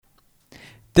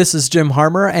This is Jim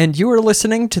Harmer, and you are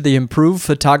listening to the Improve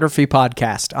Photography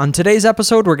Podcast. On today's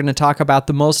episode, we're going to talk about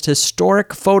the most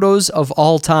historic photos of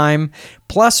all time,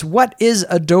 plus what is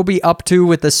Adobe up to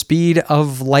with the speed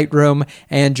of Lightroom,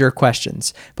 and your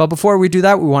questions. But before we do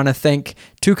that, we want to thank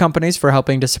two companies for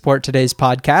helping to support today's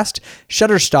podcast.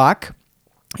 Shutterstock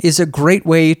is a great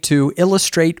way to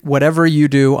illustrate whatever you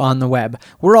do on the web.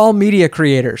 We're all media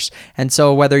creators, and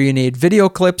so whether you need video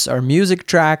clips or music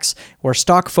tracks or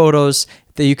stock photos,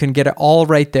 that you can get it all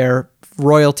right there,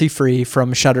 royalty-free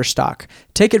from Shutterstock.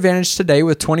 Take advantage today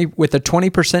with a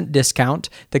 20% discount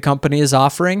the company is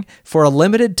offering for a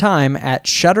limited time at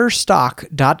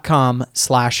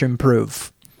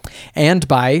shutterstock.com/improve. And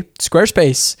by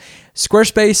Squarespace.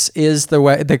 Squarespace is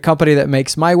the company that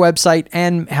makes my website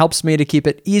and helps me to keep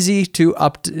it easy to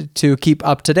keep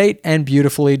up to date and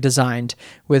beautifully designed.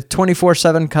 With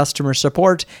 24/7 customer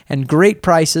support and great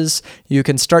prices, you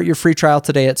can start your free trial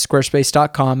today at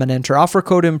squarespace.com and enter offer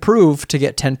code IMPROVE to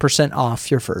get 10% off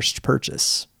your first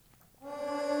purchase.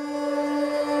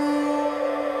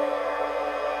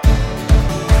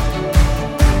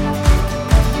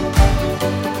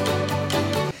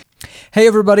 Hey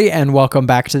everybody, and welcome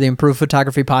back to the Improve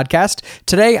Photography Podcast.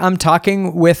 Today I'm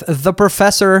talking with the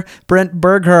Professor Brent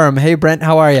Bergherm. Hey Brent,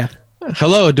 how are you?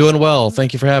 Hello, doing well.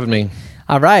 Thank you for having me.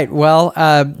 All right. Well,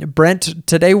 Brent,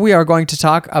 today we are going to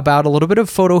talk about a little bit of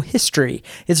photo history.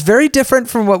 It's very different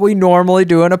from what we normally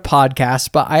do in a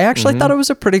podcast, but I actually thought it was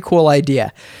a pretty cool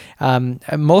idea.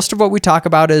 Most of what we talk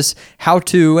about is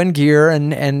how-to and gear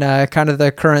and kind of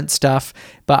the current stuff,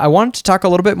 but I wanted to talk a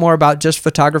little bit more about just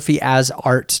photography as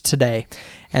art today.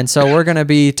 And so we're going to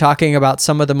be talking about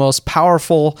some of the most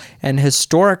powerful and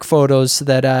historic photos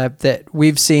that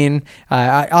we've seen.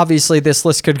 Obviously, this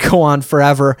list could go on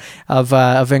forever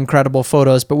of incredible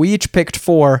photos, but we each picked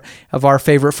 4 of our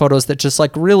favorite photos that just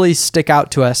like really stick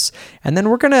out to us. And then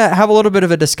we're going to have a little bit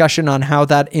of a discussion on how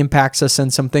that impacts us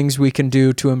and some things we can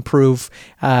do to improve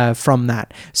from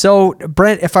that. So,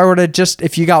 Brent, if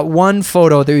you got one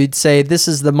photo that you'd say this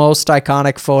is the most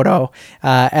iconic photo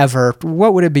ever,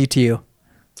 what would it be to you?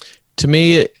 To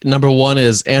me, number 1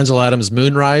 is Ansel Adams'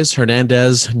 Moonrise,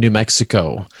 Hernandez, New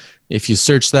Mexico. If you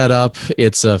search that up,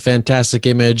 it's a fantastic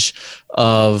image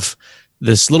of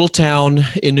this little town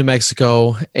in New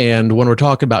Mexico. And when we're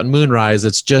talking about moonrise,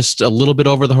 it's just a little bit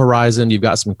over the horizon. You've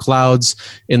got some clouds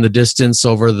in the distance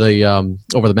over the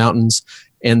mountains.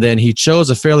 And then he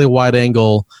chose a fairly wide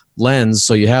angle lens.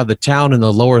 So you have the town in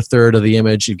the lower third of the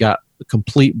image. You've got a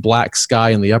complete black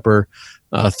sky in the upper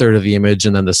third of the image,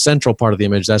 and then the central part of the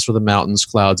image, that's where the mountains,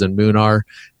 clouds, and moon are.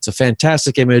 It's a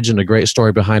fantastic image and a great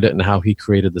story behind it and how he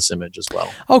created this image as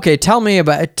well. Okay, tell me,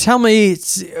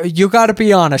 you got to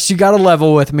be honest. You got to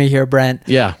level with me here, Brent.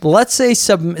 Yeah. Let's say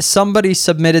somebody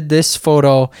submitted this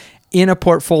photo in a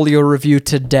portfolio review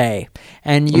today,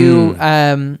 and you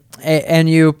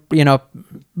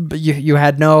you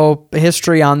had no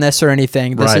history on this or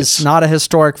anything. This is not a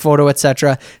historic photo,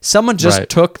 etc. Someone just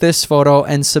took this photo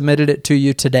and submitted it to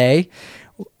you today.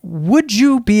 Would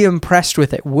you be impressed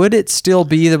with it? Would it still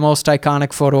be the most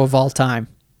iconic photo of all time?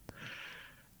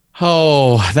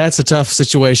 Oh, that's a tough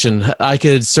situation. I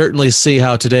could certainly see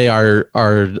how today our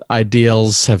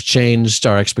ideals have changed,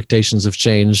 our expectations have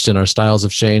changed, and our styles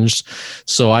have changed.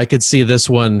 So I could see this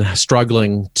one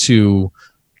struggling to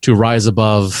rise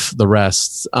above the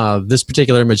rest. This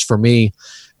particular image for me,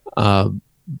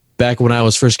 back when I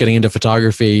was first getting into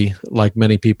photography, like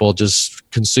many people, just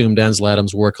consumed Ansel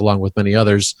Adams' work along with many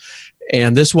others.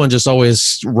 And this one just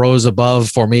always rose above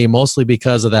for me, mostly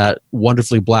because of that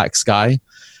wonderfully black sky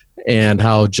and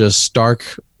how just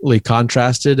starkly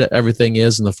contrasted everything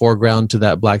is in the foreground to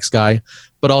that black sky.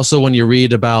 But also when you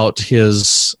read about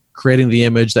his creating the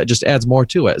image, that just adds more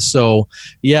to it. So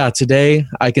yeah, today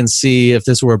I can see if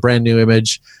this were a brand new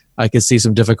image, I could see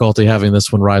some difficulty having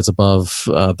this one rise above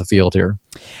the field here.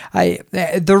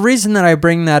 The reason that I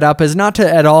bring that up is not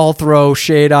to at all throw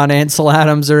shade on Ansel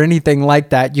Adams or anything like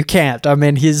that. You can't. I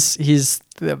mean, he's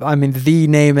the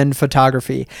name in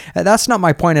photography. That's not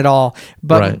my point at all.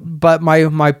 But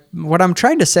my what I'm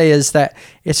trying to say is that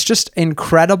it's just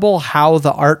incredible how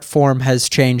the art form has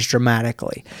changed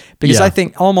dramatically. Because I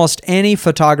think almost any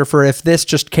photographer, if this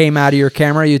just came out of your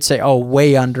camera, you'd say, "Oh,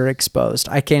 way underexposed.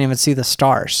 I can't even see the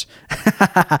stars,"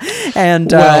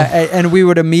 and we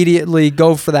would immediately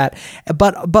go for that.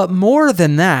 But more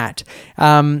than that,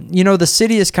 the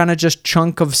city is kind of just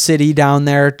chunk of city down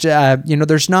there.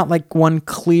 There's not like one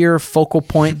clear focal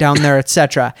point down there,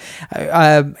 etc.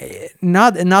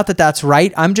 Not that that's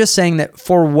right. I'm just saying that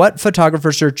for what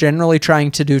photographers are generally trying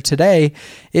to do today,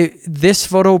 this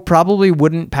photo probably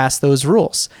wouldn't pass those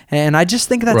rules. And I just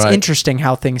think that's interesting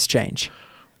how things change.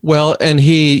 Well, and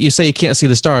you say you can't see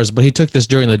the stars, but he took this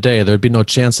during the day. There'd be no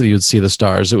chance that you would see the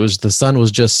stars. The sun was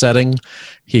just setting.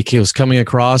 He was coming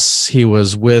across. He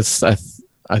was with,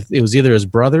 it was either his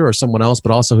brother or someone else,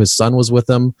 but also his son was with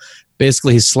him.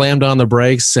 Basically, he slammed on the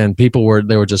brakes and they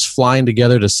were just flying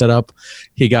together to set up.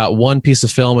 He got one piece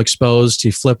of film exposed. He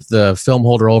flipped the film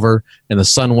holder over and the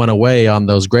sun went away on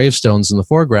those gravestones in the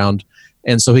foreground.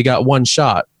 And so he got one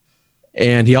shot.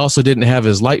 And he also didn't have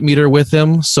his light meter with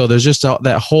him. So there's just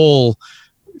that whole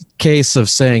case of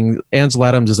saying Ansel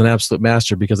Adams is an absolute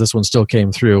master because this one still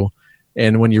came through.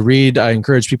 And when you read, I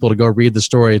encourage people to go read the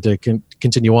story to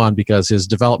continue on because his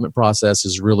development process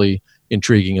is really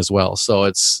intriguing as well. So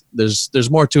there's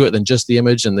more to it than just the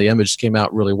image, and the image came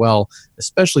out really well,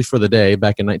 especially for the day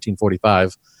back in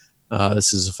 1945.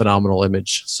 This is a phenomenal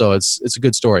image. So it's a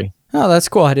good story. Oh, that's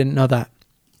cool. I didn't know that.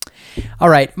 All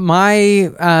right. My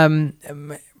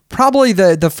probably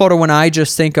the photo when I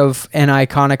just think of an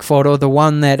iconic photo, the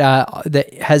one that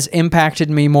has impacted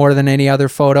me more than any other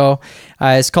photo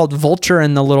is called Vulture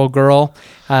and the Little Girl.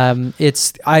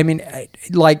 It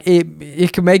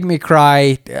can make me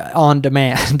cry on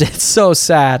demand. It's so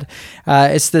sad.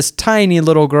 It's this tiny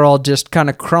little girl just kind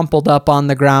of crumpled up on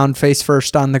the ground, face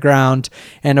first on the ground,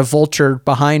 and a vulture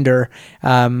behind her.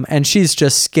 And she's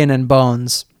just skin and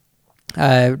bones.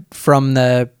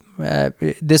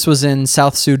 This was in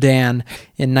South Sudan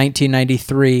in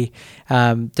 1993.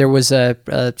 There was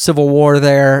a civil war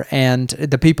there, and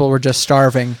the people were just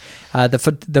starving.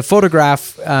 The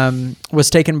photograph was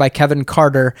taken by Kevin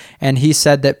Carter, and he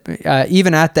said that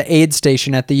even at the aid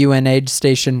station, at the UN aid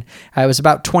station, it was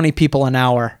about 20 people an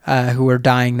hour who were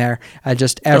dying there.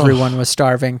 Just everyone was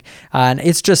starving. And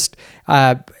it's just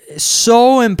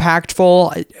so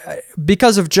impactful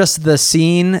because of just the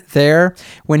scene there.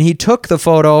 When he took the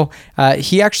photo,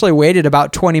 he actually waited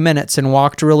about 20 minutes and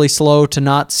walked really slow to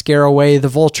not scare away the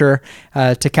vulture,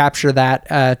 to capture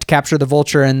the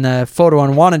vulture in the photo,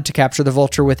 and wanted to capture the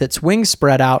vulture with its wings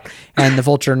spread out, and the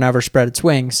vulture never spread its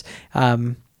wings.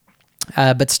 But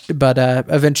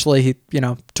eventually he,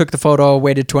 took the photo,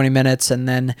 waited 20 minutes, and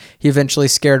then he eventually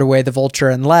scared away the vulture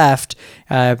and left.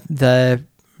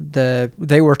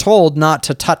 They were told not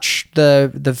to touch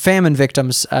the famine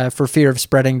victims for fear of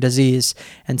spreading disease,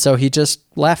 and so he just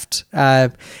left.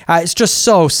 It's just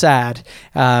so sad.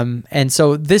 And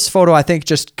so this photo, I think,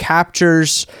 just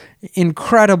captures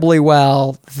incredibly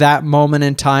well that moment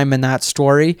in time and that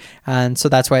story, and so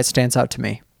that's why it stands out to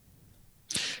me.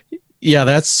 Yeah,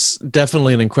 that's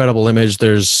definitely an incredible image.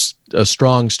 There's a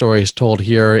strong story told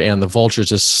here, and the vulture is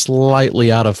just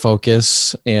slightly out of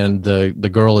focus, and the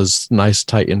girl is nice,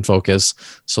 tight in focus.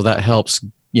 So that helps,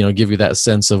 give you that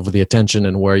sense of the attention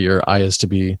and where your eye is to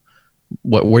be,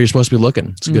 where you're supposed to be looking.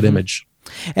 It's a good image.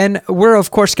 And we're,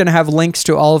 of course, going to have links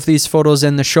to all of these photos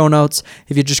in the show notes.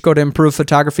 If you just go to Improve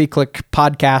Photography, click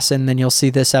podcast, and then you'll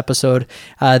see this episode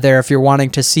there if you're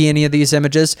wanting to see any of these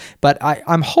images. But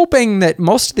I'm hoping that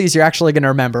most of these you're actually going to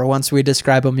remember. Once we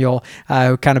describe them, you'll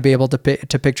kind of be able to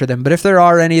picture them. But if there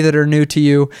are any that are new to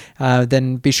you,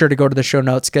 then be sure to go to the show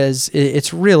notes because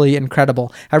it's really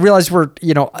incredible. I realize we're,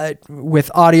 with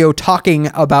audio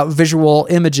talking about visual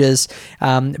images,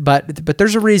 but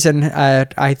there's a reason,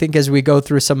 I think, as we go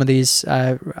through some of these,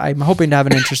 I'm hoping to have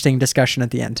an interesting discussion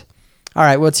at the end. All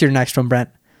right, what's your next one, Brent?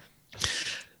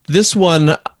 This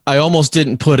one I almost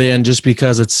didn't put in just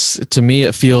because to me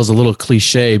it feels a little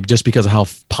cliche just because of how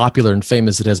popular and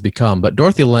famous it has become. But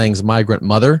Dorothy Lang's Migrant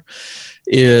Mother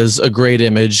is a great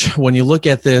image. When you look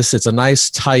at this, it's a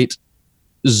nice, tight,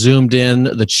 zoomed in.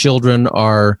 The children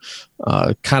are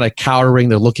kind of cowering.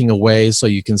 They're looking away, so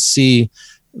you can see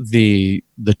the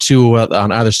two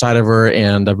on either side of her,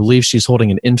 and I believe she's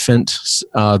holding an infant,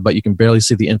 but you can barely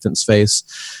see the infant's face.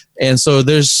 And so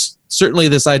there's certainly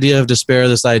this idea of despair,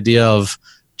 this idea of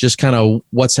just kind of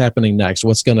what's happening next,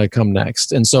 what's going to come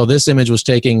next. And so this image was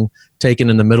taken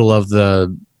in the middle of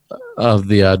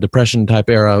the Depression type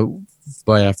era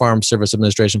by a Farm Service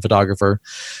Administration photographer.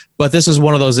 But this is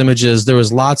one of those images. There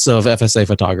was lots of FSA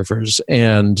photographers,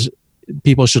 and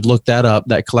people should look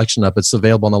that collection up. It's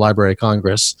available on the Library of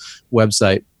Congress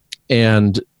website.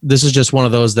 And this is just one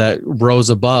of those that rose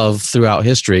above throughout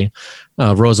history,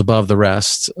 rose above the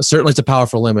rest. Certainly it's a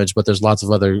powerful image, but there's lots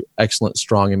of other excellent,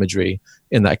 strong imagery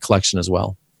in that collection as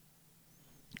well.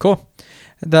 Cool.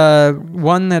 The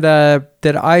one that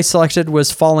I selected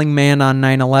was Falling Man on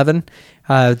 9/11.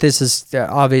 This has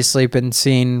obviously been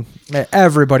seen.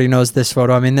 Everybody knows this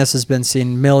photo. I mean, this has been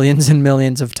seen millions and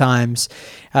millions of times.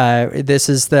 This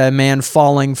is the man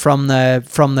falling from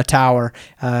the tower.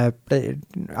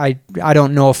 I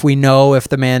don't know if we know if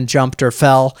the man jumped or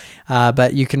fell,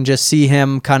 but you can just see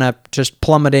him kind of just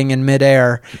plummeting in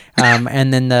midair,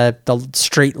 and then the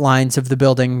straight lines of the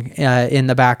building in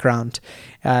the background.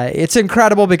 It's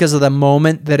incredible because of the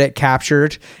moment that it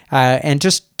captured, and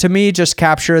just to me, just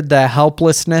captured the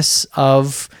helplessness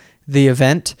of the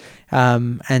event,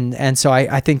 and so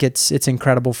I think it's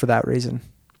incredible for that reason.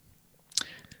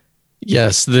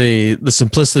 Yes, the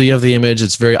simplicity of the image,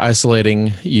 it's very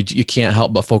isolating. You can't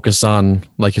help but focus on,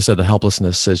 like you said, the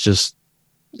helplessness. It's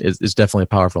definitely a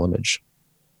powerful image.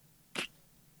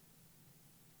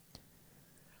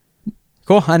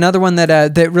 Cool. Another one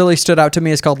that really stood out to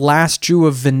me is called Last Jew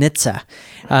of Vinnytsia.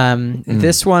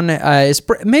 This one is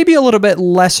maybe a little bit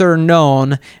lesser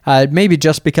known, maybe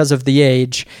just because of the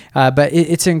age, but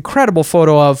it's an incredible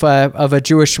photo of a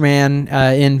Jewish man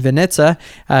in Vinnytsia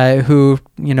who,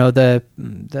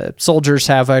 the soldiers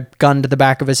have a gun to the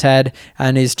back of his head,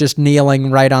 and he's just kneeling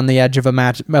right on the edge of a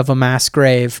mass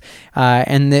grave.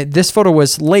 And this photo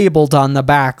was labeled on the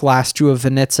back Last Jew of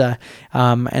Vinnytsia,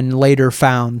 and later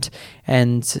found.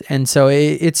 And so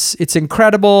it's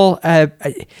incredible.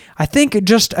 I think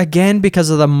just again because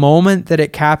of the moment that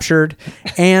it captured,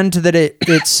 and that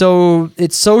it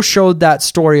so showed that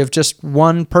story of just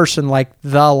one person, like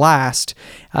the last.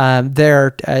 It's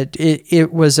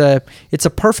a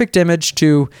perfect image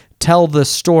to tell the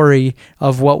story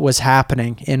of what was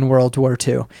happening in World War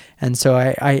II, and so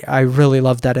I really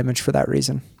love that image for that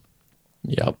reason.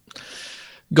 Yep.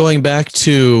 Going back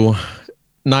to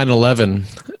 9/11,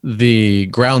 the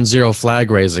ground zero flag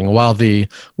raising, while the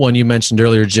one you mentioned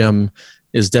earlier, Jim,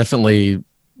 is definitely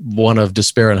one of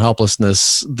despair and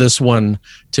helplessness, this one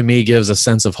to me gives a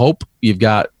sense of hope. You've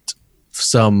got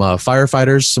some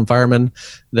firefighters, some firemen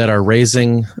that are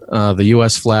raising the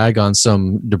U.S. flag on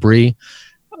some debris.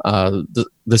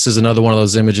 This is another one of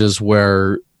those images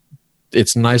where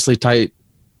it's nicely tight.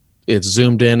 It's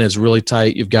zoomed in, it's really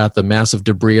tight. You've got the massive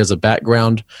debris as a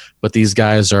background, but these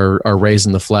guys are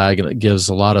raising the flag, and it gives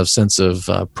a lot of sense of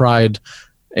pride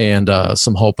and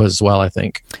some hope as well, I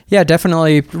think. Yeah,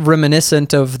 definitely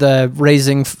reminiscent of the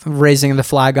raising the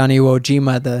flag on Iwo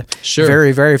Jima, the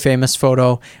very, very famous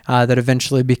photo that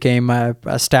eventually became a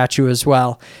statue as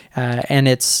well. And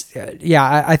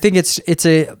I think it's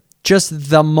just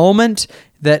the moment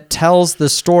that tells the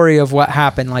story of what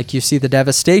happened. Like, you see the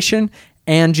devastation,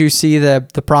 and you see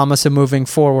the promise of moving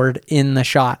forward in the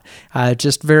shot.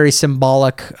 Just very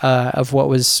symbolic of what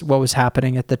was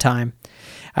happening at the time.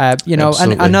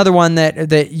 Another one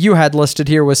that you had listed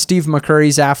here was Steve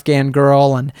McCurry's Afghan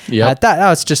Girl, and that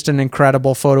was just an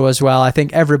incredible photo as well. I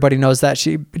think everybody knows that,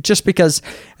 because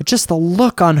the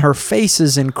look on her face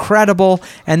is incredible,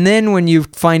 and then when you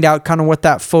find out kind of what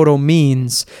that photo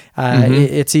means,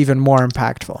 it's even more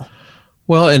impactful.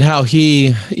 Well, and how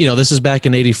this is back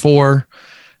in '84,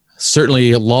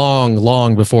 certainly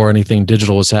long before anything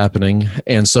digital was happening.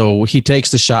 And so he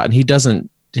takes the shot, and he doesn't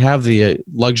have the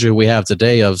luxury we have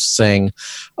today of saying,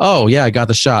 oh yeah, I got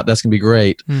the shot, that's gonna be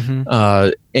great.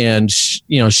 And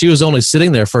she was only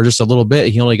sitting there for just a little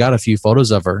bit. He only got a few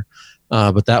photos of her,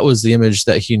 but that was the image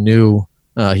that he knew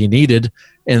he needed.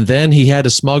 And then he had to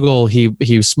smuggle,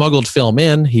 he smuggled film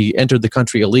in. He entered the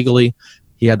country illegally.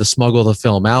 He had to smuggle the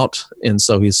film out, and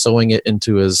so he's sewing it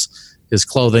into his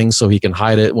clothing so he can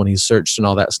hide it when he's searched and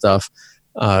all that stuff.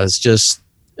 It's just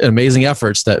amazing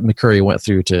efforts that McCurry went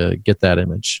through to get that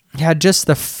image. Yeah, just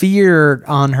the fear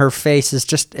on her face is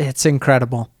it's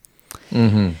incredible.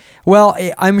 Well,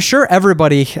 I'm sure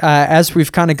everybody, as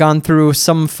we've kind of gone through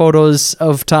some photos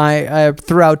of time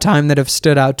throughout time that have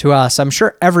stood out to us, I'm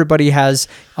sure everybody has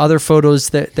other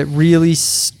photos that really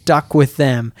stuck with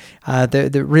them,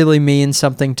 that really mean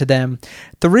something to them.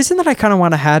 The reason that I kind of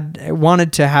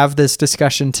wanted to have this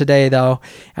discussion today, though,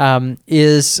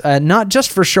 is not just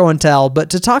for show and tell,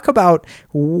 but to talk about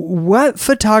what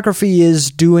photography is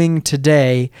doing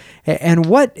today, and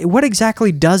what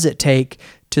exactly does it take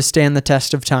to stand the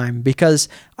test of time. Because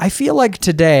I feel like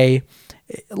today,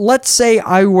 let's say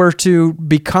I were to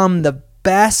become the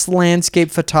best landscape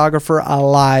photographer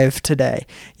alive today.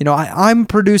 I'm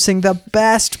producing the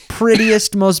best,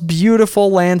 prettiest, most beautiful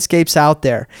landscapes out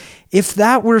there. If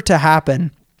that were to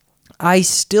happen, I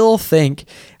still think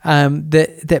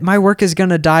that my work is going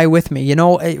to die with me.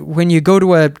 When you go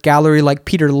to a gallery like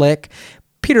Peter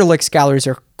Lik's galleries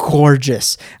are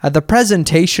gorgeous. The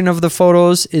presentation of the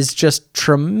photos is just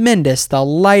tremendous. The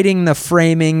lighting, the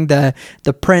framing, the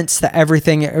prints, the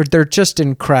everything, they're just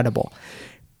incredible.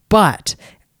 but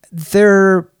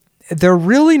they're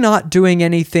really not doing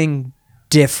anything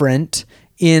different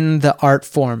in the art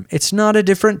form. It's not a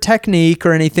different technique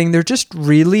or anything. They're just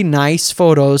really nice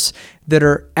photos that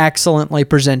are excellently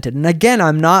presented. And again,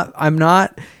 I'm not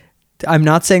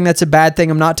saying that's a bad thing.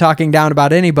 I'm not talking down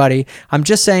about anybody. I'm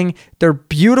just saying they're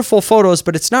beautiful photos,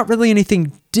 but it's not really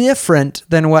anything different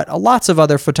than what lots of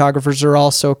other photographers are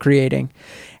also creating.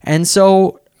 And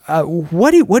so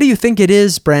what do you think it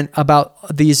is, Brent,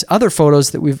 about these other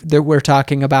photos that we're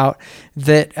talking about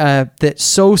that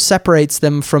so separates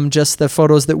them from just the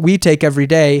photos that we take every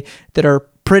day that are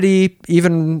pretty,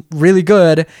 even really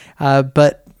good,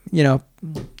 but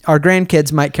our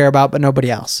grandkids might care about, but nobody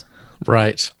else?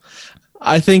 Right.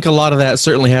 I think a lot of that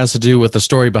certainly has to do with the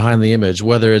story behind the image,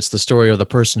 whether it's the story of the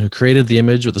person who created the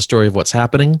image or the story of what's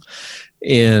happening.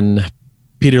 In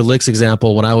Peter Lik's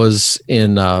example, when I was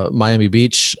in Miami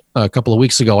Beach a couple of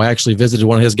weeks ago, I actually visited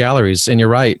one of his galleries. And you're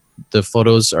right, the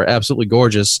photos are absolutely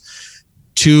gorgeous.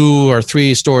 2 or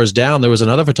 3 stores down, there was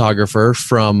another photographer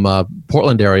from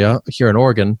Portland area here in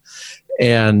Oregon.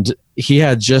 And he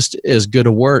had just as good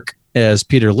a work as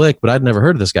Peter Lik, but I'd never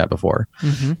heard of this guy before.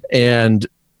 Mm-hmm. And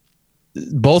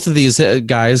both of these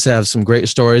guys have some great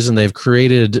stories, and they've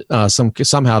created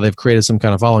somehow they've created some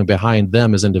kind of following behind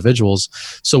them as individuals.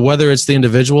 So whether it's the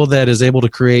individual that is able to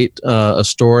create a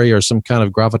story or some kind of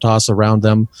gravitas around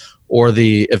them, or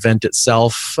the event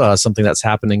itself, something that's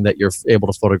happening that you're able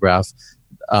to photograph,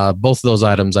 both of those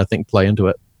items I think play into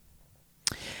it.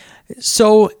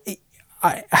 So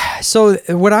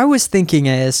what I was thinking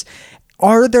is,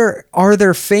 are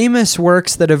there famous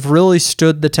works that have really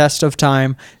stood the test of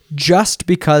time just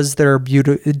because they're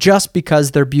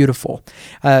beautiful?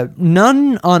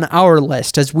 None on our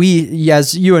list, as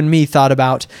you and me thought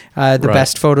about the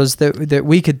best photos that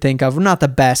we could think of. Not the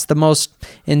best, the most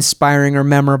inspiring or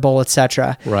memorable,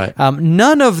 etc. Right.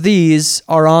 None of these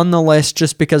are on the list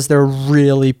just because they're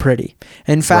really pretty.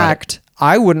 In fact,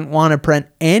 I wouldn't want to print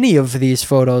any of these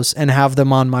photos and have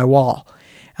them on my wall.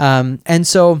 And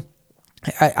so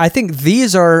I think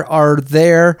these are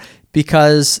there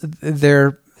because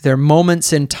they're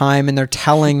moments in time, and they're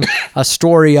telling a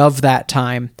story of that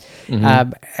time.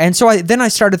 Mm-hmm. And so I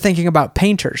started thinking about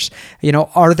painters.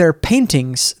 Are there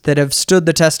paintings that have stood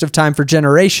the test of time for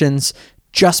generations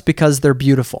just because they're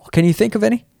beautiful? Can you think of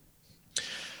any?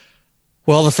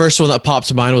 Well, the first one that popped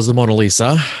to mind was the Mona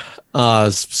Lisa.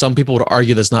 Some people would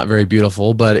argue that's not very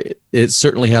beautiful, but it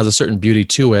certainly has a certain beauty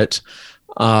to it.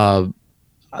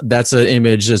 That's an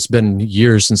image that's been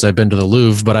years since I've been to the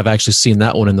Louvre, but I've actually seen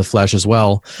that one in the flesh as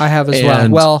well. I have as well.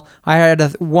 Well, I had a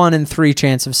 1 in 3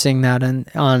 chance of seeing that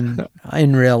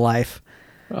in real life.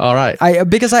 All right.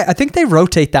 Because I think they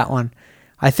rotate that one.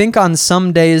 I think on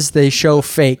some days they show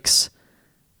fakes.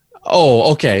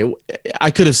 Oh, okay.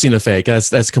 I could have seen a fake.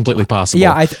 That's completely possible.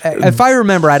 Yeah, if I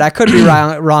remember right, I could be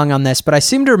wrong on this, but I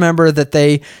seem to remember that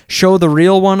they show the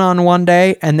real one on one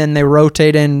day and then they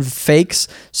rotate in fakes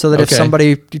so that if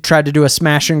somebody tried to do a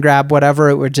smash and grab, whatever,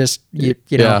 it would just you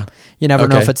never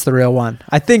know if it's the real one.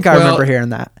 I think I remember hearing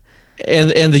that.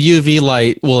 And the UV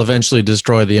light will eventually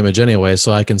destroy the image anyway,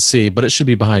 so I can see, but it should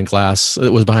be behind glass.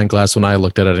 It was behind glass when I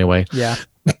looked at it anyway. Yeah.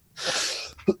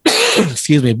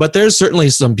 Excuse me. But there's certainly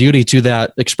some beauty to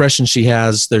that expression she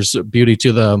has. There's beauty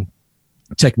to the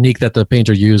technique that the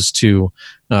painter used to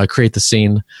create the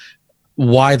scene.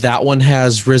 Why that one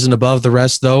has risen above the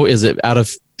rest, though, is it out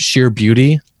of sheer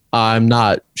beauty? I'm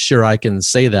not sure I can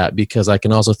say that, because I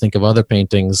can also think of other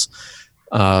paintings.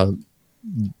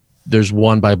 There's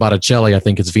one by Botticelli, I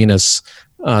think it's Venus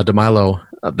de Milo.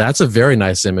 That's a very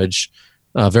nice image,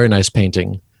 very nice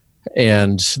painting.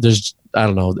 And there's, I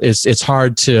don't know, it's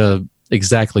hard to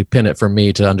exactly pin it for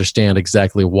me to understand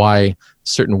exactly why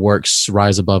certain works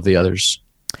rise above the others.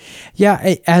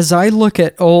 Yeah, as I look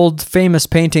at old famous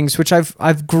paintings, which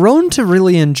I've grown to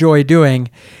really enjoy doing,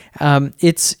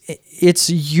 it's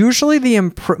usually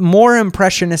the more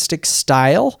impressionistic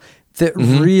style that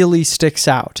really sticks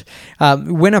out.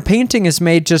 When a painting is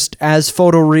made just as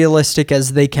photorealistic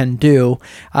as they can do,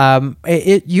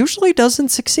 it usually doesn't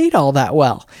succeed all that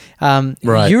well.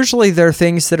 Usually there are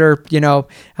things that are,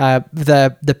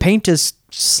 the paint is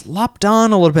slopped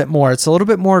on a little bit more. It's a little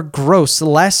bit more gross,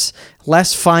 less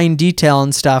fine detail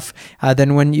and stuff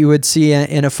than when you would see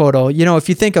in a photo. If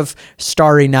you think of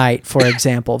Starry Night, for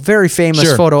example, very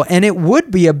famous photo, and it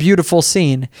would be a beautiful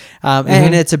scene,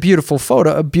 and it's a beautiful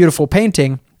photo, a beautiful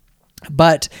painting,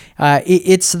 but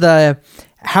it's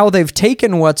how they've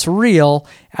taken what's real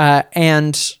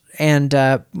and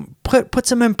put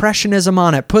some impressionism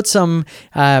on it, put some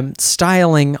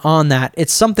styling on that.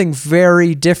 It's something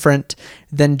very different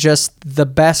than just the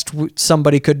best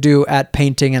somebody could do at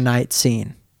painting a night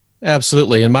scene.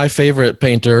 Absolutely. And my favorite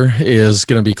painter is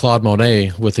going to be Claude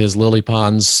Monet with his lily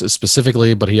ponds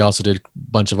specifically, but he also did a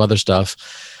bunch of other stuff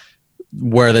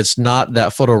where it's not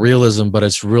that photorealism, but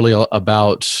it's really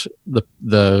about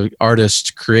the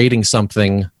artist creating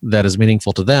something that is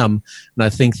meaningful to them. And I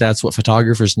think that's what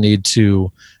photographers need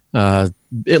to at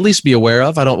least be aware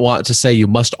of. I don't want to say you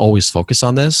must always focus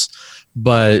on this,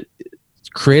 but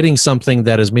creating something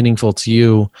that is meaningful to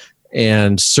you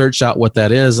and search out what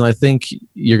that is. And I think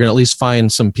you're going to at least find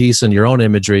some peace in your own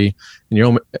imagery, in your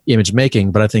own image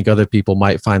making, but I think other people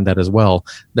might find that as well.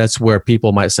 That's where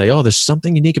people might say, oh, there's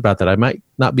something unique about that. I might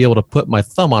not be able to put my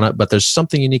thumb on it, but there's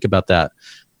something unique about that.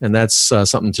 And that's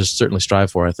something to certainly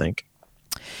strive for, I think.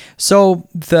 So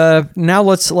now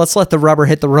let's let the rubber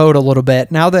hit the road a little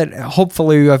bit. Now that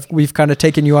hopefully we've kind of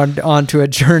taken you on to a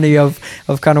journey of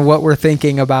kind of what we're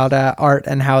thinking about art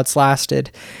and how it's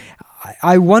lasted.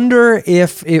 I wonder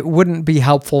if it wouldn't be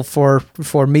helpful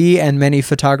for me and many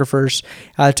photographers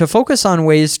to focus on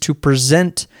ways to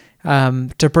present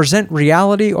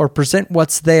reality or present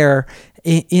what's there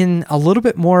in a little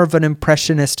bit more of an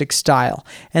impressionistic style.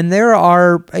 And there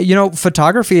are,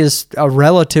 photography is a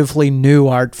relatively new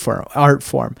art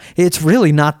form. It's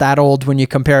really not that old when you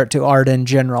compare it to art in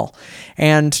general.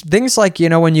 And things like,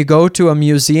 when you go to a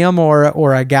museum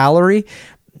or a gallery,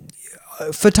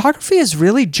 photography is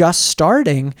really just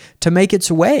starting to make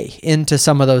its way into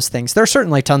some of those things. There are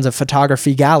certainly tons of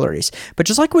photography galleries, but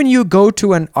just like when you go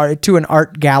to an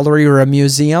art gallery or a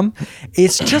museum,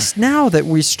 it's just now that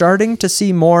we're starting to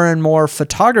see more and more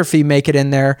photography make it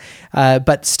in there,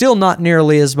 but still not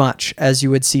nearly as much as you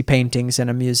would see paintings in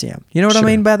a museum. You know what I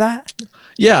mean by that?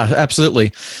 Yeah,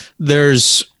 absolutely.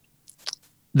 There's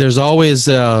always,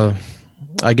 I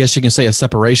guess you can say, a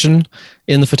separation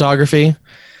in the photography.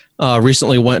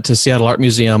 Recently went to Seattle Art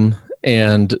Museum,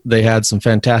 and they had some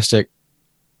fantastic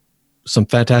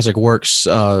works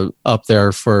up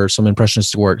there for some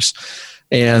impressionistic works.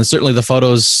 And certainly the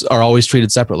photos are always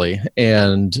treated separately.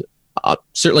 And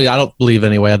certainly I don't believe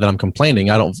anyway that I'm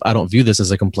complaining. I don't view this as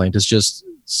a complaint. It's just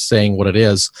saying what it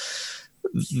is.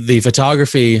 The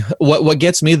photography, what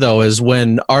gets me though is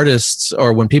when artists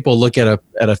or when people look at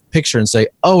a picture and say,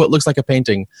 "Oh, it looks like a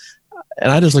painting,"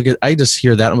 and I just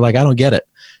hear that, I'm like, I don't get it.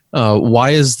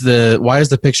 Why is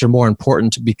the picture more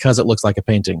important because it looks like a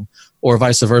painting, or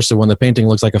vice versa? When the painting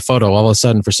looks like a photo, all of a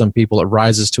sudden for some people it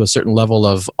rises to a certain level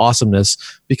of awesomeness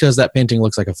because that painting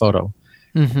looks like a photo.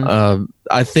 Mm-hmm.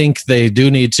 I think they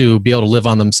do need to be able to live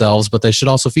on themselves, but they should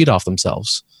also feed off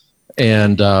themselves.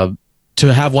 And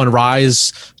to have one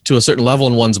rise to a certain level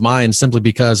in one's mind simply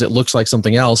because it looks like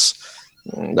something else,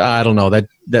 I don't know.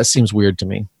 That seems weird to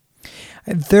me.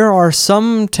 There are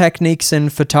some techniques in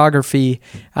photography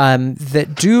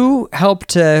that do help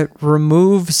to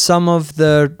remove some of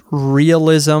the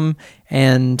realism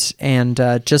and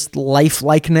just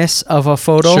lifelikeness of a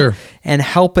photo, sure, and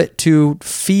help it to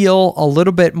feel a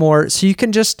little bit more. So you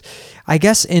can just, I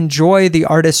guess, enjoy the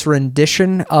artist's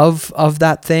rendition of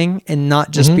that thing and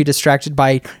not just be distracted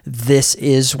by this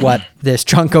is what this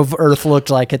chunk of earth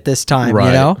looked like at this time,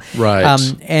 right,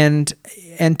 Right.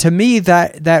 And to me,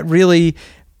 that really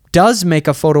does make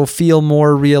a photo feel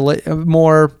more real,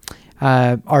 more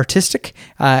artistic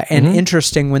and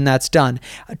interesting when that's done.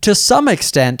 To some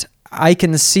extent, I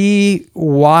can see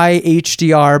why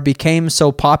HDR became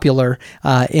so popular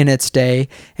in its day.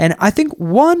 And I think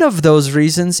one of those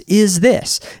reasons is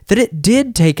this, that it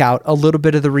did take out a little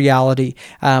bit of the reality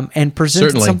and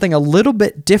presented something a little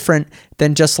bit different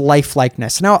than just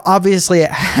lifelikeness. Now, obviously, it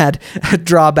had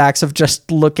drawbacks of just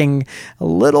looking a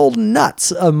little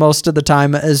nuts most of the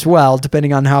time as well,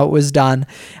 depending on how it was done.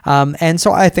 And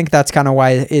so I think that's kind of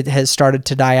why it has started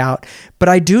to die out. But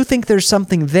I do think there's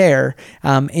something there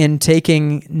in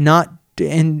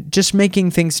just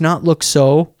making things not look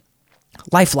so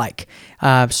lifelike,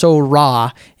 so raw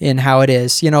in how it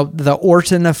is. The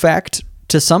Orton effect,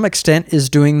 to some extent, is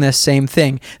doing this same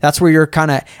thing. That's where you're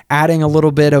kind of adding a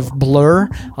little bit of blur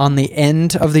on the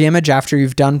end of the image after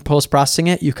you've done post-processing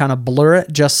it. You kind of blur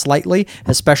it just slightly,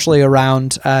 especially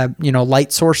around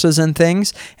light sources and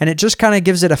things, and it just kind of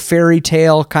gives it a fairy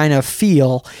tale kind of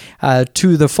feel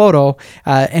to the photo,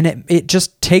 and it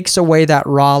just takes away that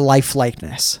raw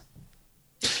lifelikeness.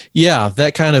 Yeah,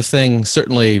 that kind of thing.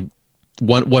 Certainly,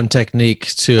 one technique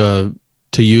to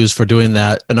use for doing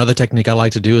that. Another technique I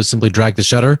like to do is simply drag the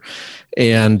shutter,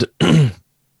 and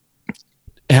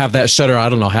have that shutter, I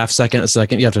don't know, half second, a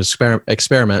second. You have to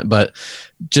experiment, but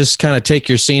just kind of take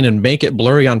your scene and make it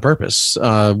blurry on purpose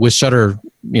with shutter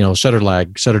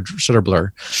lag, shutter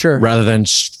blur. Sure. Rather than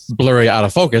blurry out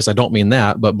of focus. I don't mean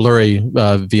that, but blurry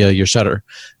via your shutter.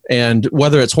 And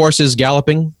whether it's horses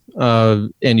galloping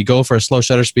and you go for a slow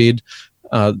shutter speed,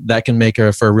 that can make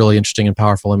for a really interesting and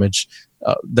powerful image.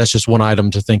 That's just one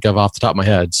item to think of off the top of my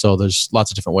head. So there's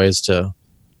lots of different ways to.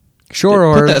 Sure,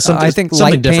 or I think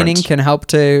light painting can help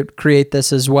to create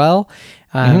this as well.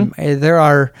 There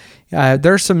are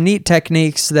some neat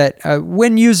techniques that,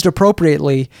 when used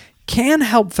appropriately, can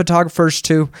help photographers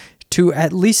to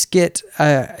at least get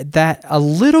that a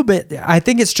little bit. I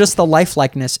think it's just the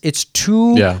lifelikeness. It's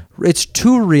too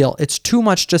real. It's too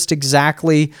much just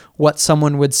exactly what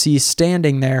someone would see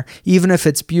standing there, even if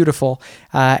it's beautiful.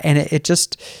 And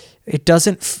it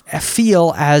doesn't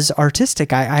feel as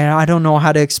artistic. I don't know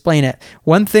how to explain it.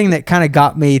 One thing that kind of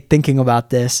got me thinking about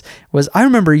this was I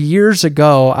remember years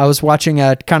ago, I was watching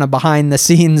a kind of behind the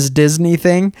scenes Disney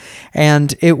thing,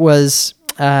 and it was,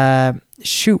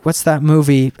 what's that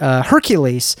movie?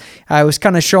 Hercules. I was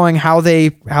kind of showing how they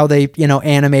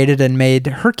animated and made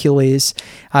Hercules,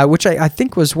 which I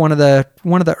think was one of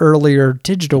the earlier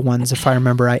digital ones, if I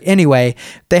remember right. Anyway,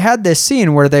 they had this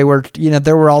scene where there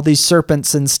were all these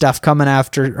serpents and stuff coming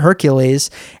after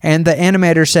Hercules, and the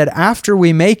animator said, after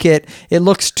we make it, it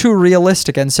looks too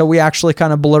realistic, and so we actually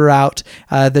kind of blur out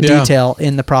the detail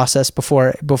in the process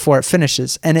before it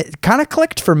finishes. And it kind of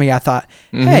clicked for me. I thought,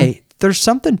 hey, there's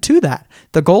something to that.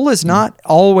 The goal is not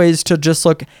always to just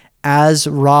look as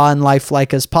raw and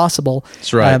lifelike as possible.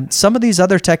 That's right. Some of these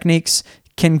other techniques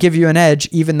can give you an edge,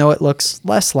 even though it looks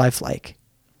less lifelike.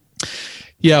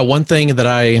 Yeah, one thing that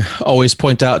I always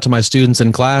point out to my students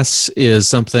in class is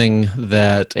something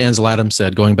that Ansel Adams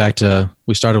said,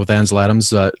 we started with Ansel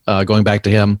Adams, going back to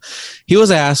him. He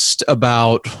was asked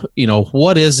about,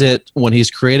 what is it when he's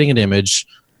creating an image,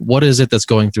 what is it that's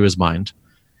going through his mind?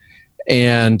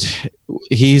 And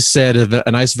he said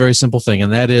a nice, very simple thing,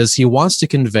 and that is he wants to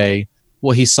convey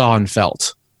what he saw and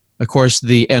felt. Of course,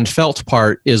 the and felt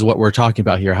part is what we're talking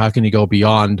about here. How can you go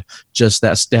beyond just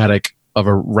that static of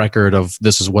a record of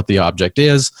this is what the object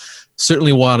is?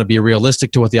 Certainly want to be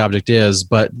realistic to what the object is,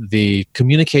 but the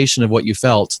communication of what you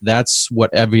felt, that's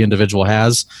what every individual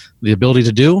has the ability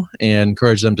to do, and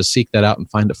encourage them to seek that out and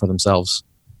find it for themselves.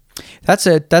 That's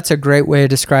a great way of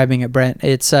describing it, Brent.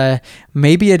 It's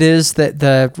maybe it is that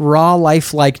the raw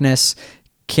lifelikeness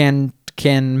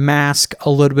can mask a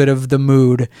little bit of the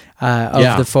mood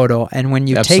of the photo, and when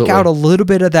you take out a little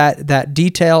bit of that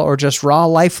detail or just raw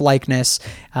lifelikeness,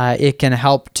 it can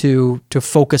help to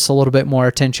focus a little bit more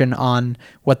attention on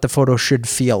what the photo should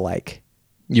feel like.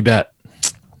 You bet.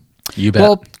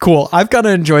 Well, cool. I've kind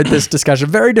of enjoyed this discussion.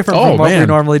 Very different from what we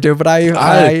normally do, but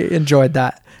I enjoyed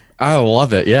that. I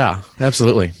love it. Yeah,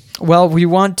 absolutely. Well, we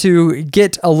want to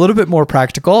get a little bit more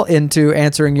practical into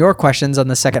answering your questions on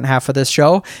the second half of this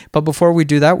show. But before we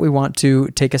do that, we want to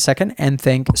take a second and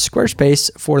thank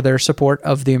Squarespace for their support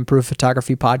of the Improved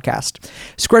Photography podcast.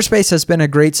 Squarespace has been a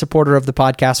great supporter of the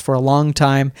podcast for a long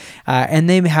time, and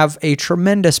they have a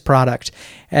tremendous product.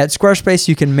 At Squarespace,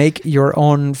 you can make your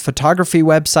own photography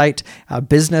website, a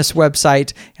business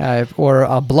website, or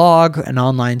a blog, an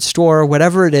online store,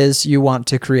 whatever it is you want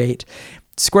to create.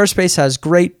 Squarespace has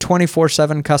great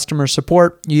 24/7 customer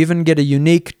support. You even get a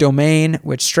unique domain,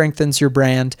 which strengthens your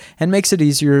brand and makes it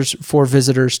easier for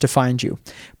visitors to find you.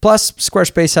 Plus,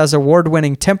 Squarespace has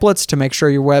award-winning templates to make sure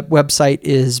your website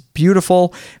is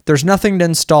beautiful. There's nothing to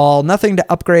install, nothing to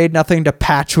upgrade, nothing to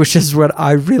patch, which is what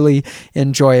I really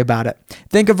enjoy about it.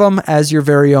 Think of them as your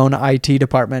very own IT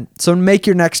department. So make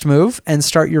your next move and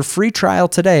start your free trial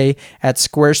today at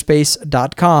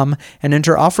squarespace.com and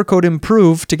enter offer code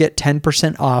IMPROVE to get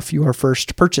 10% off your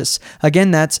first purchase.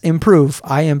 Again, that's IMPROVE,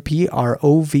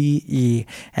 IMPROVE.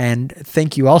 And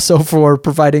thank you also for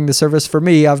providing the service for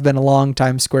me. I've been a long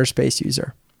time Squarespace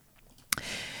user.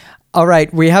 All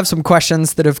right, we have some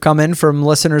questions that have come in from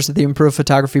listeners of the Improved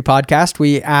Photography podcast.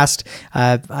 We asked,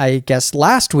 I guess,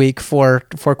 last week for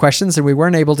questions, and we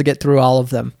weren't able to get through all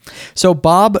of them. So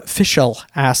Bob Fischel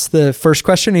asked the first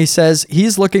question. He says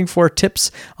he's looking for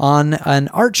tips on an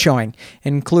art showing,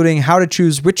 including how to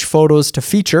choose which photos to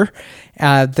feature.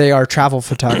 They are travel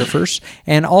photographers,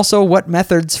 and also what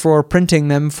methods for printing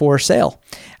them for sale.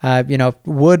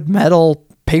 Wood, metal,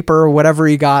 paper, whatever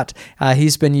he got.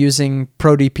 He's been using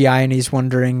ProDPI, and he's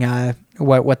wondering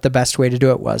what the best way to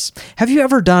do it was. Have you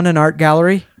ever done an art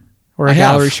gallery or a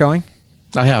gallery showing?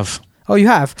 I have. Oh, you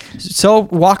have? So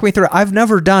walk me through it. I've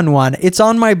never done one. It's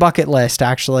on my bucket list,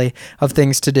 actually, of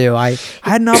things to do. I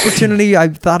had an opportunity. I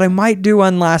thought I might do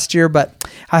one last year, but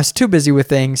I was too busy with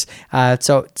things.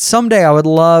 So someday I would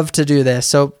love to do this.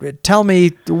 So tell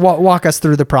me, walk us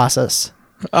through the process.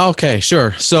 Okay,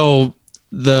 sure. So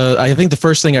I think the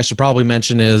first thing I should probably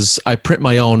mention is I print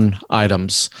my own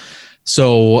items.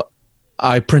 So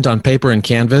I print on paper and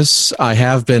canvas. I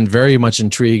have been very much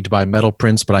intrigued by metal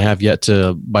prints, but I have yet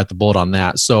to bite the bullet on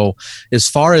that. So as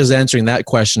far as answering that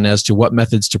question as to what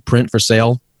methods to print for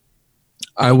sale,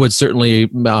 I would certainly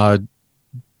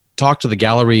talk to the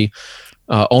gallery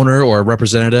owner or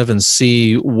representative and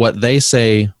see what they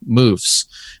say moves,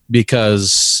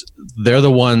 because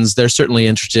they're certainly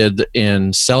interested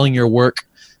in selling your work.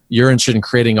 You're interested in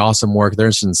creating awesome work. They're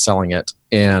interested in selling it.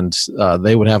 And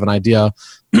they would have an idea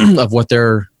of what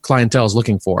their clientele is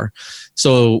looking for.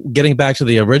 So getting back to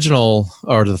the original,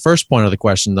 or to the first point of the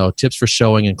question though, tips for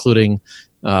showing, including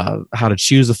how to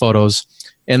choose the photos.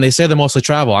 And they say they mostly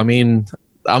travel. I mean,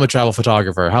 I'm a travel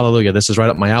photographer. Hallelujah. This is right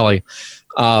up my alley.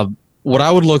 What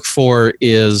I would look for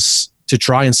is to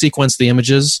try and sequence the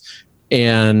images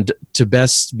and to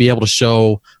best be able to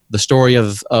show the story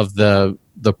of the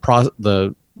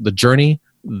journey,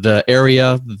 the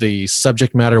area, the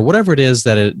subject matter, whatever it is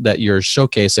that you're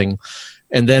showcasing.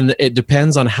 And then it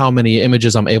depends on how many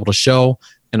images I'm able to show.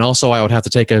 And also I would have to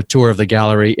take a tour of the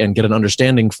gallery and get an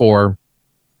understanding for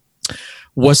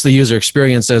what's the user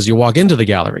experience as you walk into the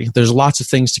gallery. There's lots of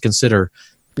things to consider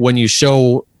when you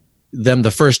show them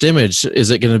the first image.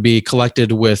 Is it going to be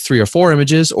collected with 3 or 4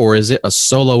 images, or is it a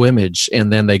solo image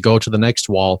and then they go to the next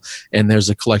wall and there's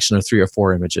a collection of 3 or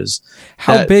 4 images?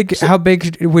 How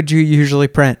big would you usually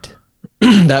print?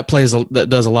 That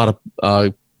does a lot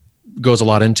of goes a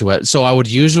lot into it. So I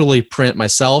would usually print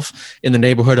myself in the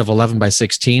neighborhood of 11 by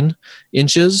 16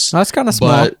 inches. That's kind of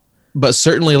small. But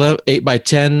certainly 8 by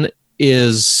 10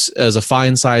 is as a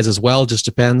fine size as well. Just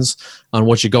depends on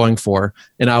what you're going for.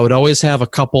 And I would always have a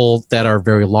couple that are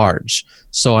very large.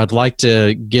 So I'd like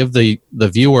to give the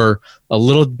viewer a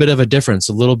little bit of a difference,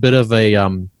 a little bit of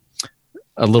a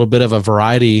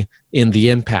variety in the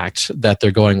impact that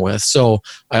they're going with. So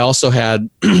I also had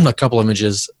a couple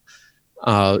images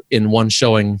in one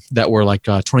showing that were like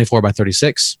 24 by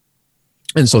 36.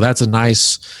 And so that's a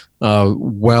nice,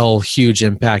 huge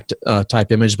impact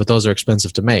type image, but those are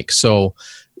expensive to make. So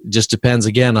just depends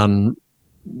again on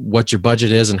what your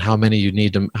budget is and how many you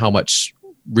need to, how much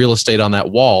real estate on that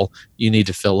wall you need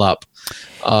to fill up.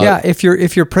 If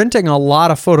you're printing a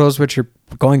lot of photos, which you're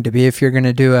going to be if you're going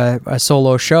to do a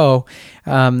solo show,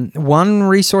 one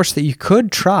resource that you could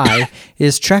try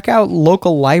is check out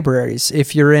local libraries.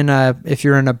 If you're in a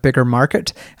bigger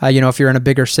market, if you're in a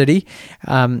bigger city,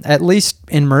 at least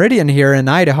in Meridian here in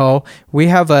Idaho, we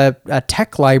have a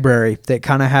tech library that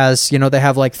kind of has, they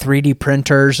have like 3D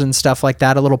printers and stuff like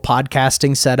that, a little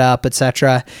podcasting setup,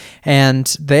 etc.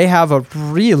 And they have a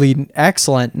really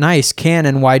excellent, nice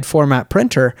Canon wide format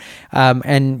printer,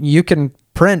 and you can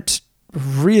print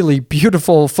really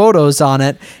beautiful photos on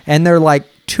it, and they're like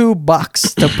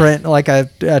 $2 to print like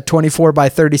a 24 by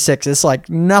 36. It's like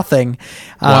nothing.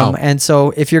 Wow. And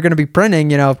so if you're going to be printing,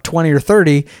 20 or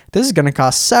 30, this is going to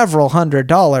cost several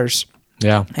 $100s.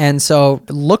 Yeah. And so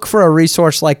look for a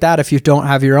resource like that if you don't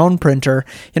have your own printer,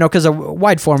 because a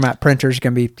wide format printer is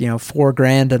going to be,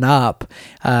 $4,000 and up,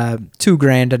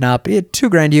 $2,000 and up.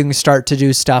 $2,000 you can start to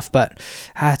do stuff, but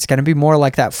it's going to be more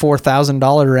like that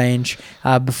 $4,000 range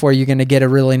before you're going to get a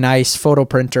really nice photo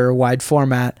printer, wide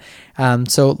format.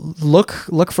 So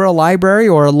look for a library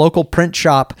or a local print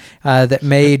shop that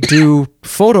may do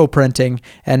photo printing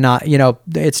and not,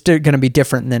 it's going to be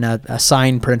different than a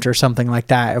sign print or something like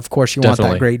that. Of course, you want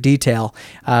that great detail,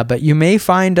 but you may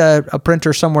find a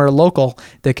printer somewhere local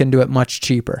that can do it much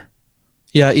cheaper.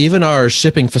 Yeah, even our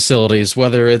shipping facilities,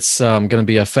 whether it's going to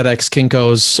be a FedEx,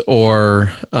 Kinko's,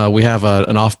 or we have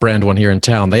an off-brand one here in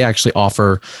town, they actually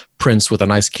offer prints with a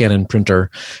nice Canon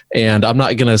printer. And I'm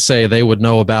not going to say they would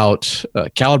know about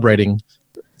calibrating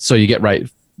so you get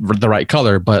the right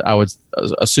color, but I would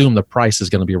assume the price is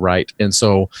going to be right. And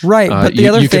so but the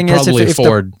other thing is if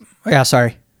afford. Yeah,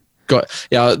 sorry.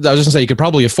 Yeah, I was just going to say you could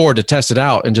probably afford to test it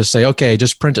out and just say, okay,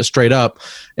 just print it straight up,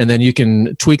 and then you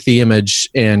can tweak the image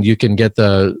and you can get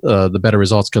the better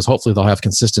results, because hopefully they'll have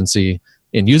consistency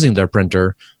in using their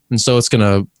printer, and so it's going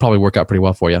to probably work out pretty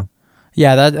well for you.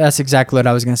 Yeah, that's exactly what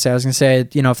I was going to say. I was going to say,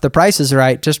 if the price is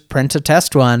right, just print a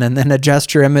test one and then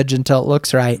adjust your image until it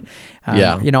looks right.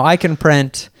 I can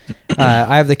print.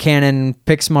 I have the Canon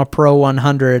Pixma Pro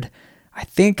 100. I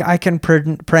think I can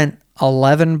print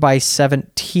 11 by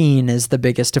 17 is the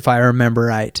biggest, if I remember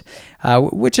right,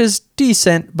 which is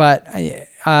decent, but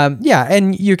yeah,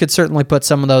 and you could certainly put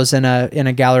some of those in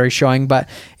a gallery showing, but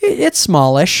it's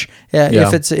smallish.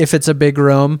 If it's a big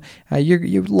room,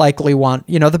 you likely want,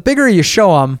 the bigger you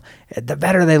show them, the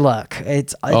better they look.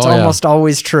 It's almost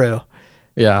always true.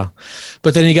 Yeah.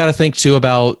 But then you got to think too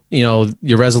about,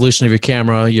 your resolution of your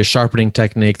camera, your sharpening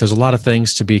technique. There's a lot of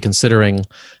things to be considering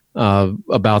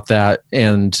about that,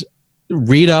 and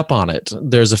read up on it.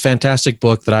 There's a fantastic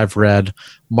book that I've read,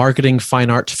 Marketing Fine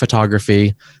Art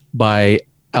Photography by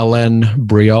Alain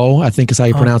Briot, I think is how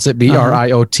you pronounce it,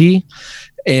 Briot.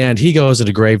 And he goes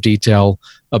into grave detail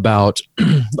about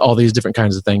all these different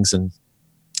kinds of things, and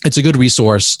it's a good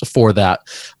resource for that.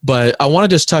 But I want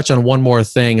to just touch on one more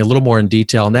thing a little more in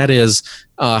detail, and that is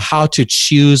how to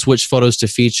choose which photos to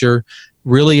feature.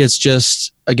 Really, it's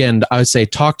just, again, I would say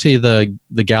talk to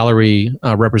the gallery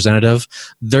representative.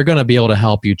 They're going to be able to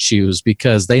help you choose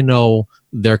because they know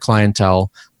their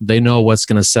clientele. They know what's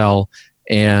going to sell.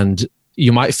 And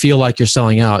you might feel like you're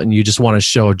selling out and you just want to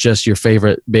show just your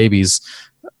favorite babies.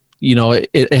 To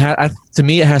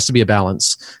me, it has to be a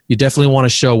balance. You definitely want to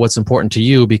show what's important to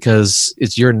you because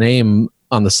it's your name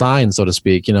on the sign, so to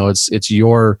speak. It's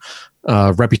your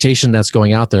reputation that's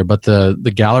going out there, but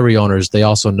the gallery owners, they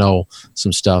also know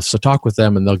some stuff. So talk with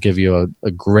them and they'll give you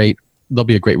they'll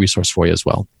be a great resource for you as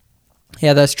well.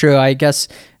 Yeah, that's true. I guess,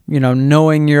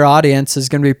 knowing your audience is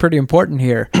going to be pretty important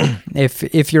here.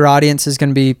 If your audience is going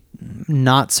to be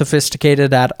not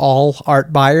sophisticated at all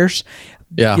art buyers,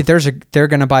 they're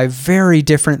going to buy very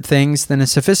different things than a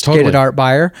sophisticated art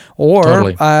buyer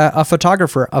or a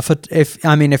photographer.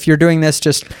 If you're doing this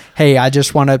just, hey, I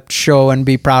just want to show and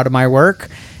be proud of my work,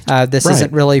 this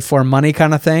isn't really for money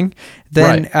kind of thing,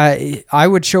 then I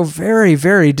would show very,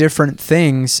 very different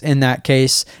things in that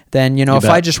case than, if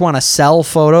I just want to sell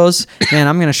photos, man,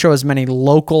 I'm going to show as many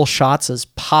local shots as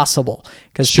possible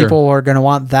because people are going to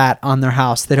want that on their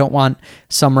house. They don't want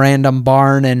some random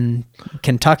barn in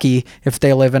Kentucky if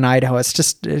they live in Idaho. It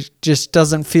just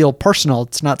doesn't feel personal.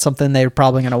 It's not something they're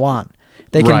probably going to want.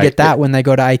 They can get that when they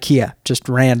go to IKEA, just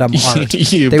random art.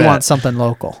 They want something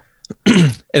local.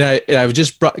 And I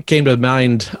just came to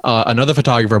mind another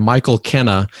photographer, Michael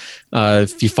Kenna.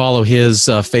 If you follow his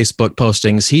Facebook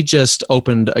postings, he just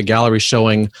opened a gallery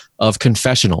showing of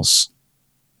confessionals,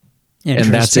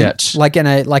 and that's it. Like in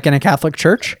a Catholic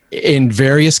church? In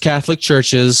various Catholic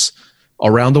churches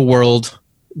around the world,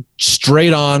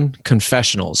 straight on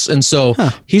confessionals. And so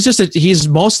he's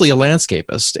mostly a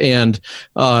landscapist, and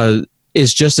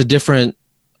is just a different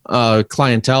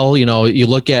clientele. You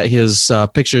look at his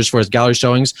pictures for his gallery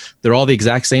showings, they're all the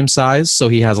exact same size. So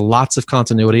he has lots of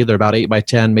continuity. They're about 8 by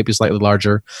 10, maybe slightly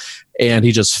larger. And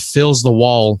he just fills the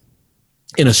wall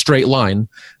in a straight line.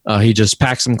 He just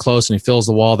packs them close and he fills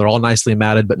the wall. They're all nicely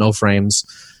matted, but no frames.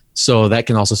 So that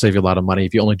can also save you a lot of money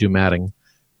if you only do matting.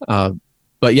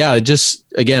 But yeah, just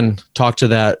again, talk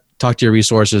to your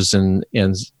resources and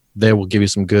they will give you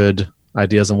some good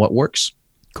ideas on what works.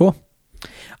 Cool.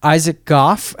 Isaac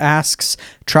Goff asks,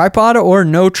 tripod or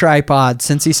no tripod?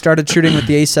 Since he started shooting with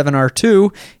the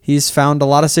A7R2, he's found a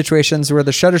lot of situations where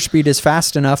the shutter speed is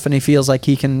fast enough and he feels like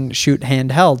he can shoot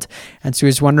handheld. And so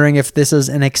he's wondering if this is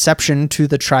an exception to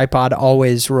the tripod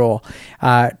always rule.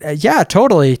 Yeah,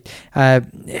 totally.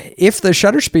 If the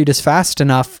shutter speed is fast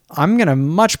enough, I'm going to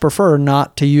much prefer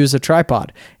not to use a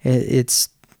tripod. It's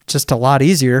just a lot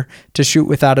easier to shoot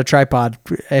without a tripod.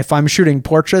 If I'm shooting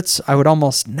portraits, I would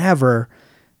almost never...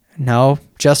 No,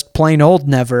 just plain old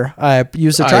never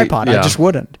use a tripod. I just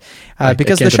wouldn't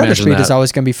because the shutter speed is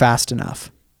always going to be fast enough.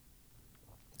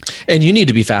 And you need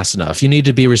to be fast enough. You need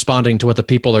to be responding to what the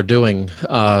people are doing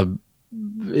when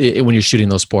you're shooting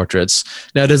those portraits.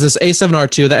 Now, does this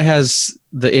A7R2, that has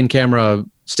the in-camera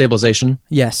stabilization?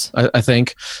 Yes. I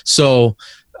think. So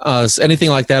anything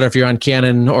like that, or if you're on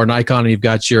Canon or Nikon and you've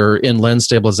got your in-lens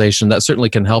stabilization, that certainly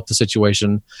can help the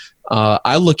situation.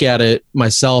 I look at it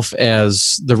myself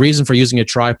as the reason for using a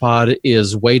tripod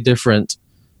is way different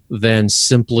than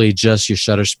simply just your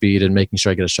shutter speed and making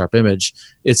sure I get a sharp image.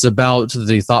 It's about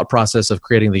the thought process of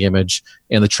creating the image,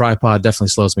 and the tripod definitely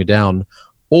slows me down.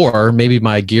 Or maybe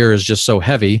my gear is just so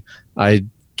heavy, I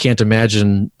can't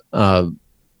imagine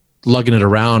lugging it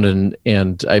around,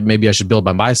 and maybe I should build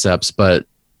my biceps, but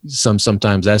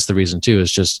sometimes that's the reason too. It's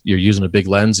just you're using a big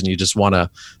lens and you just want to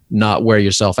not wear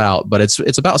yourself out. But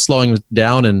it's about slowing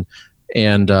down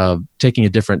and taking a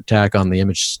different tack on the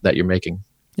image that you're making.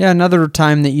 Yeah, another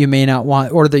time that you may not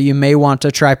want, or that you may want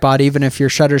a tripod, even if your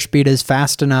shutter speed is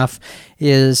fast enough,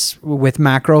 is with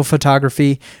macro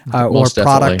photography or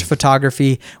product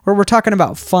photography, where we're talking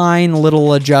about fine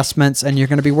little adjustments and you're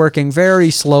going to be working very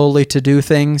slowly to do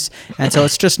things. And so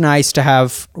it's just nice to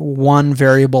have one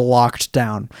variable locked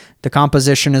down. The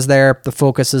composition is there, the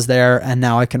focus is there, and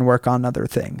now I can work on other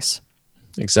things.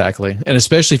 Exactly. And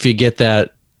especially if you get that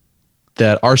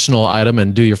arsenal item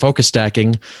and do your focus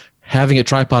stacking, having it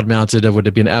tripod mounted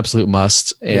would be an absolute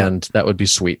must, and that would be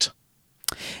sweet.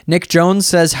 Nick Jones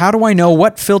says, how do I know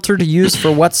what filter to use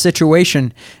for what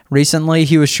situation? Recently,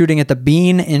 he was shooting at the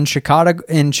Bean in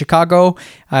Chicago.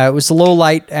 It was low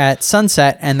light at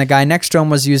sunset, and the guy next to him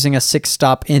was using a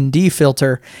 6-stop ND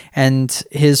filter, and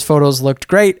his photos looked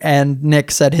great, and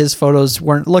Nick said his photos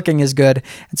weren't looking as good,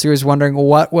 and so he was wondering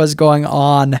what was going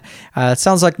on. It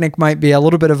sounds like Nick might be a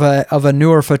little bit of a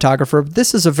newer photographer.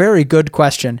 This is a very good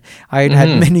question. I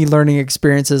had many learning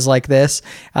experiences like this,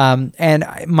 and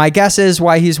my guess is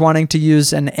why he's wanting to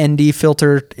use an ND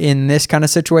filter in this kind of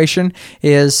situation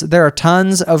is there are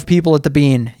tons of people at the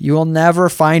Bean. You will never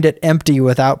find it empty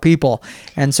without people.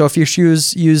 And so if you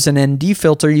use an ND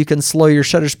filter, you can slow your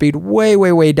shutter speed way,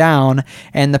 way, way down,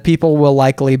 and the people will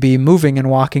likely be moving and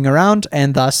walking around,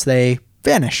 and thus they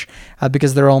vanish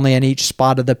because they're only in each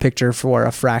spot of the picture for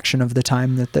a fraction of the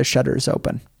time that the shutter is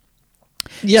open.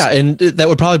 Yeah, and that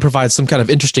would probably provide some kind of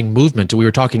interesting movement. We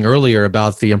were talking earlier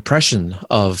about the impression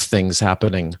of things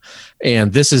happening,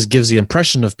 and this gives the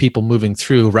impression of people moving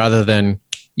through rather than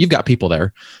you've got people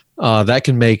there. That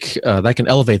can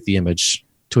elevate the image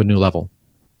to a new level.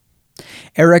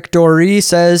 Eric Doree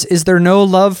says, is there no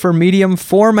love for medium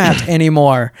format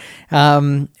anymore?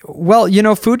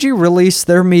 Well, Fuji released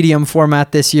their medium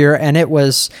format this year, and it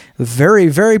was very,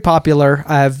 very popular.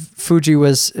 Fuji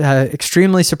was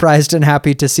extremely surprised and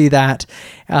happy to see that.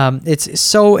 It's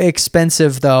so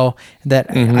expensive, though,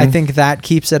 that I think that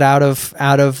keeps it out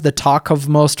of the talk of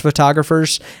most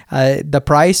photographers, the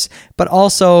price. But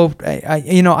also,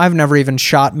 I've never even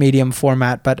shot medium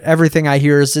format, but everything I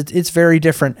hear is it's very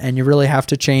different, and you really have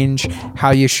to change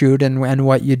how you shoot and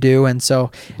what you do. And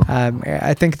so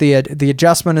I think the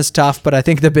adjustment is tough, but I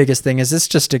think the biggest thing is it's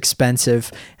just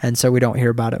expensive, and so we don't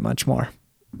hear about it much more.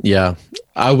 Yeah,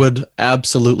 I would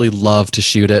absolutely love to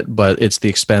shoot it, but it's the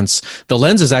expense. The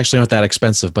lenses actually aren't that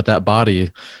expensive, but that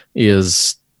body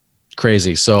is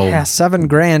crazy. So yeah,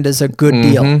 $7,000 is a good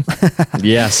deal.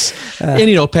 Yes. And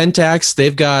Pentax,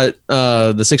 they've got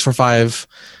the 645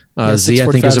 Z, I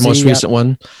think is the most recent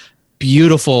one.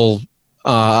 Beautiful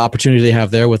opportunity they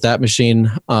have there with that machine.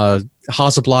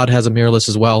 Hasselblad has a mirrorless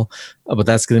as well, but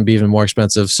that's going to be even more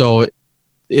expensive. So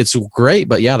it's great,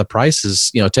 but yeah, the price is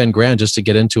 $10,000 just to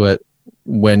get into it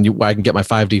when I can get my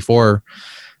 5D4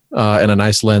 and a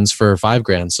nice lens for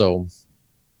 $5,000. So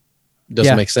it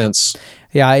doesn't make sense.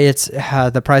 Yeah, it's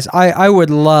the price. I would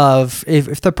love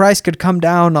if the price could come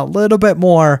down a little bit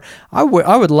more. I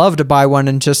would love to buy one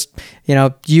and just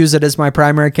use it as my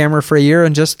primary camera for a year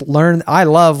and just learn. I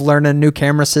love learning new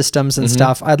camera systems and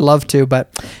stuff. I'd love to,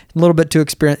 but a little bit too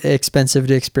expensive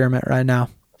to experiment right now.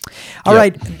 All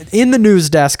right. In the news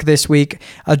desk this week,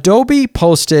 Adobe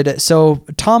posted, so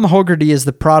Tom Hogarty is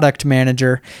the product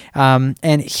manager,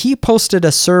 and he posted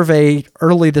a survey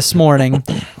early this morning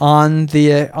on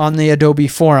the Adobe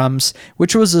forums,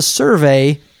 which was a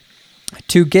survey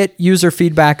to get user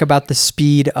feedback about the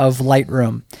speed of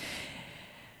Lightroom.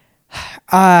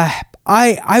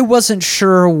 I wasn't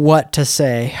sure what to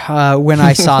say when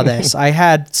I saw this. I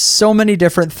had so many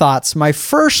different thoughts. My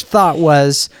first thought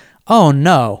was, oh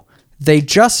no, they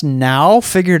just now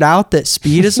figured out that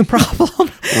speed is a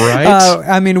problem.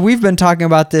 Right. We've been talking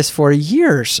about this for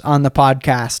years on the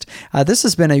podcast. This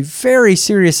has been a very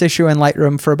serious issue in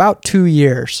Lightroom for about 2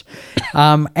 years.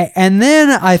 And then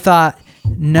I thought,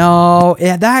 no,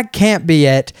 that can't be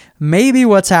it. Maybe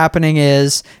what's happening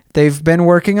is they've been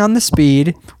working on the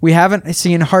speed. We haven't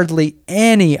seen hardly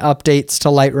any updates to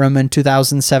Lightroom in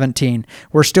 2017.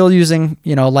 We're still using,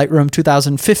 Lightroom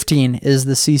 2015 is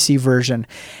the CC version.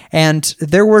 And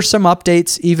there were some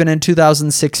updates even in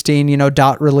 2016,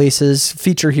 dot releases,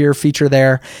 feature here, feature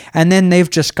there. And then they've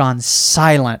just gone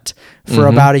silent for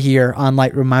about a year on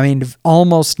Lightroom.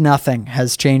 Almost nothing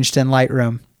has changed in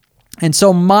Lightroom. And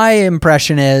so my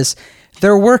impression is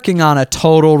they're working on a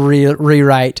total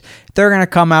rewrite. They're going to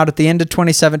come out at the end of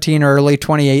 2017, early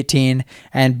 2018,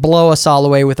 and blow us all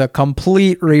away with a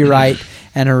complete rewrite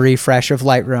and a refresh of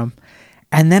Lightroom.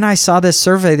 And then I saw this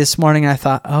survey this morning, and I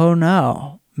thought, oh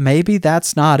no, maybe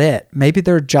that's not it. Maybe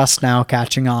they're just now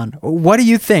catching on. What do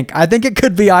you think? I think it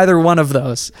could be either one of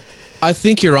those. I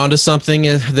think you're onto something.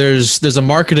 There's a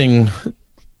marketing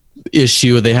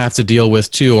issue they have to deal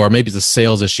with too, or maybe it's a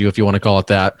sales issue if you want to call it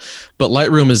that. But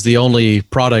Lightroom is the only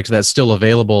product that's still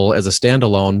available as a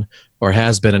standalone, or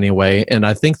has been anyway. And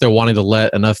I think they're wanting to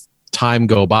let enough time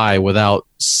go by without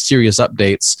serious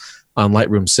updates on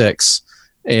Lightroom 6.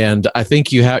 And I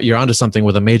think you're onto something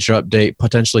with a major update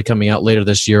potentially coming out later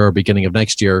this year or beginning of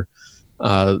next year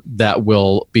that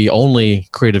will be only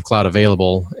Creative Cloud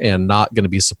available and not going to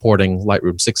be supporting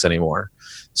Lightroom 6 anymore.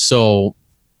 So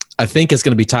I think it's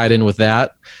going to be tied in with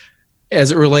that.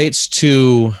 As it relates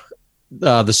to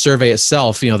the survey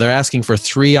itself, they're asking for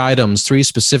 3 items, 3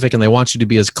 specific, and they want you to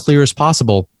be as clear as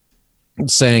possible,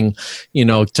 saying,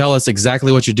 tell us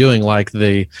exactly what you're doing, like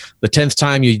the 10th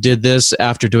time you did this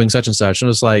after doing such and such. And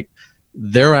it's like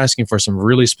they're asking for some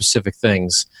really specific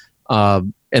things.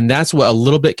 And that's what a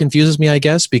little bit confuses me, I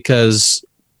guess, because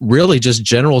really just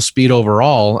general speed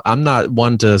overall, I'm not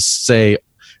one to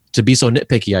be so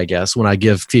nitpicky, I guess, when I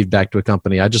give feedback to a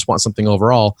company. I just want something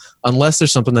overall, unless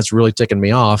there's something that's really ticking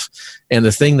me off. And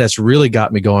the thing that's really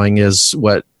got me going is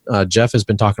what Jeff has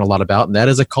been talking a lot about, and that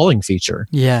is a culling feature.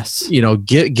 Yes.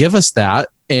 Give us that.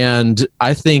 And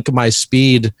I think my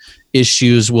speed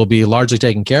issues will be largely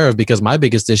taken care of, because my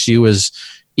biggest issue is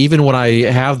even when I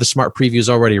have the smart previews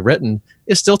already written,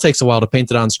 it still takes a while to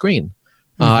paint it on screen.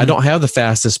 I don't have the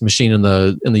fastest machine in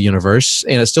the universe,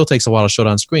 and it still takes a while to show it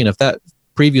on screen. If that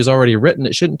preview is already written,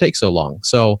 it shouldn't take so long.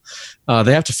 So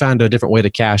they have to find a different way to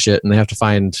cache it, and they have to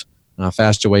find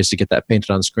faster ways to get that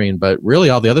painted on screen. But really,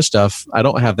 all the other stuff, I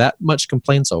don't have that much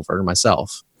complaints over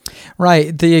myself.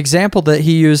 Right. The example that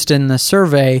he used in the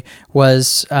survey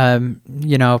was,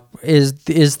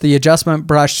 is the adjustment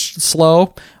brush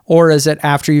slow, or is it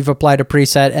after you've applied a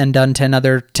preset and done 10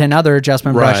 other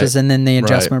adjustment brushes, and then the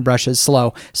adjustment brush is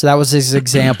slow? So that was his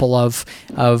example of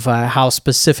how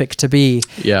specific to be.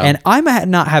 Yeah. And I'm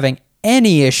not having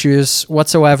any issues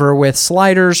whatsoever with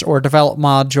sliders or develop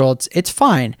module. It's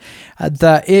fine.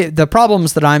 The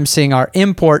problems that I'm seeing are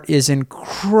import is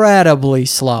incredibly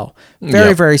slow,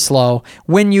 very slow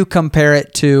when you compare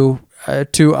it to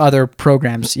other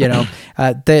programs,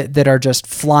 that are just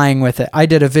flying with it. I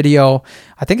did a video,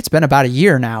 I think it's been about a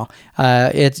year now.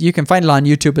 You can find it on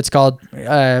YouTube. It's called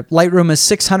Lightroom is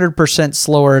 600%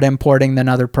 slower at importing than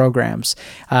other programs.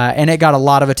 And it got a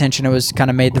lot of attention. It was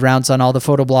kind of made the rounds on all the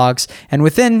photo blogs. And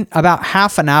within about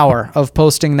half an hour of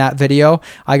posting that video,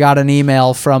 I got an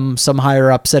email from some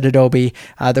higher ups at Adobe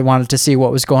that wanted to see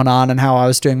what was going on and how I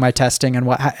was doing my testing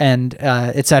and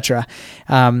etc.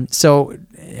 Are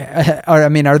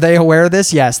they aware of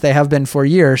this? Yes, they have been for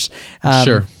years.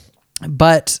 Sure.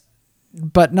 But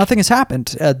nothing has happened.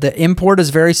 The import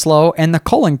is very slow, and the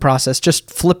culling process, just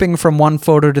flipping from one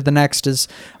photo to the next, is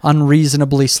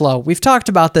unreasonably slow. We've talked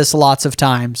about this lots of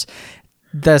times.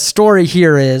 The story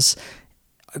here is,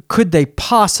 could they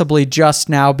possibly just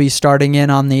now be starting in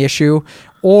on the issue?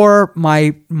 Or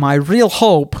my real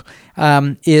hope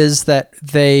is that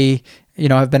they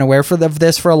have been aware of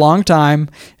this for a long time.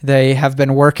 They have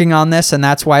been working on this, and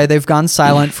that's why they've gone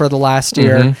silent for the last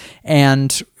year.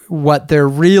 And what they're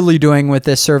really doing with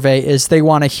this survey is they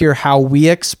want to hear how we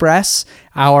express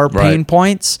our pain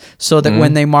points, so that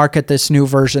when they market this new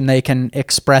version, they can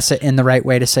express it in the right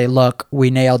way to say, look, we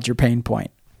nailed your pain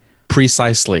point.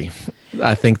 Precisely.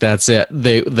 I think that's it.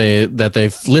 That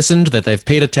they've listened, that they've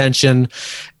paid attention,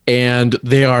 and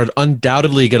they are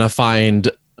undoubtedly going to find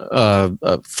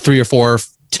 3 or 4,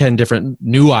 10 different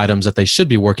new items that they should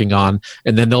be working on,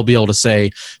 and then they'll be able to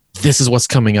say, this is what's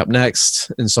coming up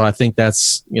next. And so I think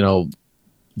that's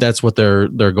what they're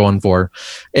going for.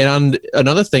 And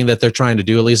another thing that they're trying to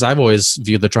do, at least I've always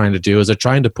viewed they're trying to do, is they're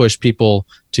trying to push people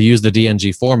to use the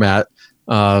DNG format.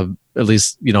 At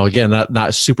least, again,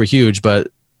 not super huge,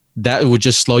 but that would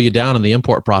just slow you down in the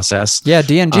import process. Yeah,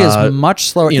 DNG is much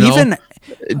slower.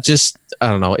 I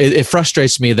don't know. It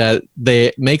frustrates me that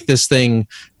they make this thing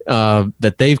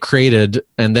that they've created,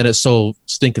 and then it's so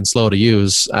stinking slow to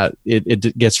use.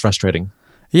 It gets frustrating.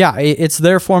 Yeah, it's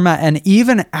their format. And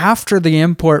even after the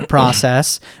import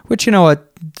process, which,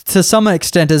 to some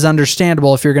extent is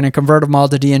understandable. If you're going to convert them all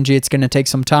to DNG, it's going to take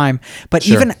some time. But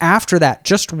even after that,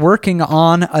 just working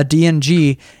on a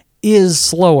DNG is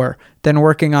slower than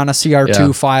working on a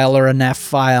CR2 file or a NEF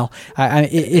file.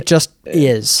 It just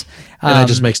is. And it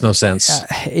just makes no sense.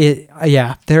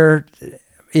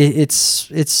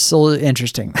 It's so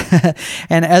interesting.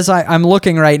 And as I'm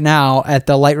looking right now at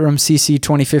the Lightroom CC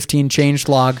 2015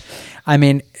 changelog,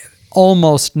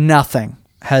 almost nothing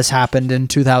has happened in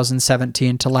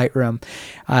 2017 to Lightroom.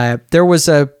 There was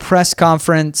a press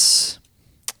conference,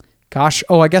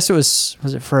 I guess was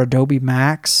it for Adobe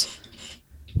Max?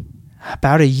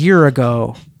 About a year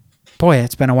ago. Boy,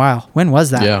 it's been a while. When was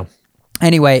that? Yeah.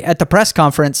 Anyway, at the press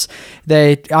conference,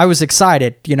 I was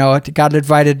excited, got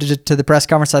invited to the press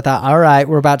conference. I thought, all right,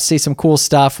 we're about to see some cool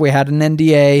stuff. We had an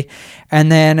NDA.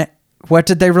 And then what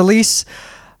did they release?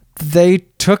 They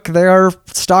took their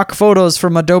stock photos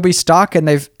from Adobe Stock and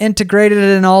they've integrated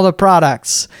it in all the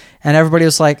products. And everybody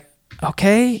was like,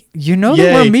 okay, Yay. that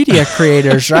we're media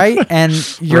creators, right? And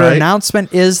your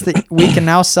announcement is that we can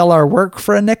now sell our work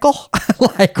for a nickel?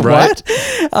 Like, what?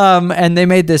 And they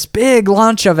made this big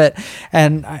launch of it.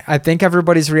 And I think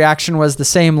everybody's reaction was the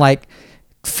same, like,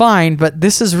 fine, but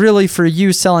this is really for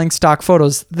you selling stock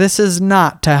photos. This is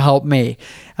not to help me.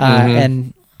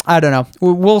 And I don't know.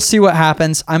 We'll see what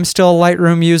happens. I'm still a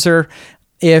Lightroom user.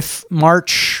 If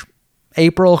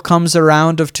April comes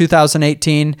around of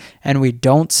 2018 and we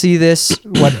don't see this,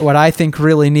 what I think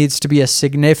really needs to be a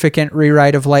significant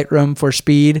rewrite of Lightroom for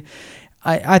speed,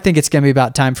 I think it's going to be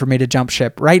about time for me to jump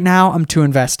ship. Right now, I'm too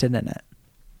invested in it.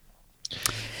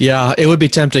 Yeah, it would be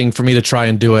tempting for me to try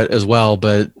and do it as well,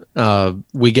 but at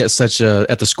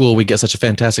the school, we get such a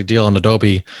fantastic deal on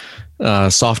Adobe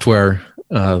software.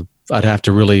 I'd have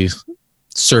to really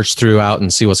search throughout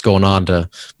and see what's going on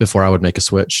before I would make a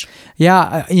switch.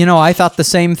 Yeah, I thought the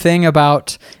same thing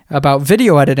about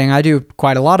video editing. I do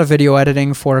quite a lot of video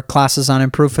editing for classes on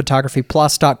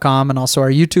improvephotographyplus.com and also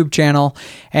our YouTube channel,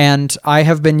 and I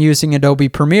have been using Adobe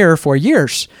Premiere for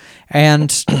years.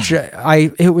 And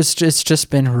it's just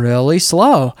been really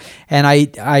slow. And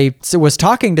I was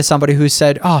talking to somebody who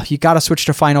said, "Oh, you got to switch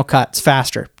to Final Cut. It's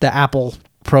faster." The Apple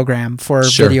program for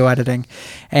video editing.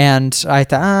 And I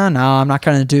thought, no, I'm not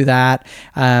going to do that.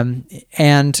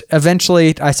 And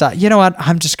eventually I thought, you know what?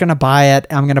 I'm just going to buy it.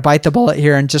 I'm going to bite the bullet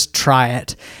here and just try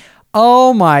it.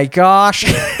 Oh my gosh.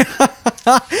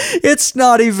 It's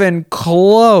not even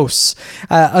close.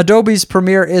 Adobe's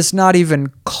Premiere is not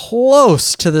even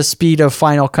close to the speed of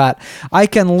Final Cut. I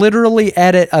can literally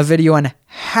edit a video in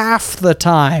half the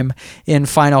time in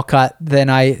Final Cut than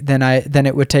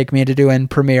it would take me to do in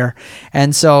Premiere.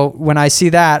 And so when I see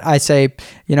that, I say,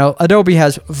 Adobe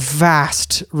has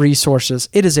vast resources.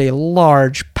 It is a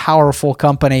large, powerful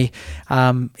company.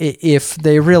 If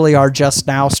they really are just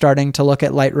now starting to look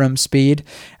at Lightroom speed,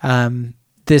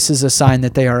 this is a sign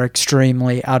that they are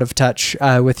extremely out of touch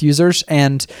with users.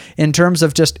 And in terms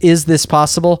of just, is this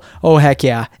possible? Oh, heck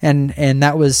yeah. And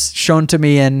that was shown to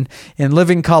me in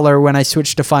living color when I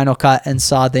switched to Final Cut and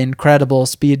saw the incredible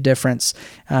speed difference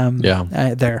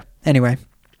there. Anyway.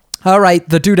 All right,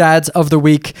 the doodads of the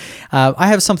week. I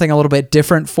have something a little bit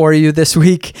different for you this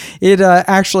week. It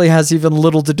actually has even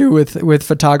little to do with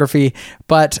photography,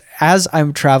 but as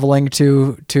I'm traveling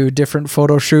to different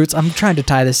photo shoots, I'm trying to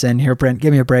tie this in here, Brent.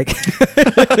 Give me a break.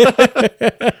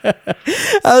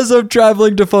 As I'm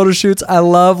traveling to photo shoots, I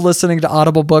love listening to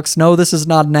Audible books. No, this is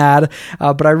not an ad,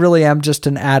 but I really am just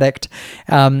an addict.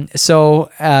 So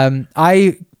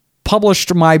I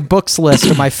published my books list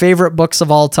of my favorite books of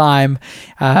all time,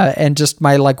 and just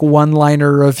my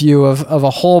one-liner review of a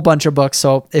whole bunch of books.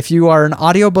 So if you are an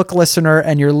audiobook listener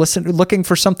and you're looking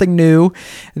for something new,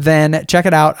 then check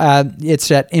it out.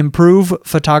 It's at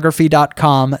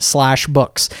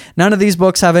improvephotography.com/books. None of these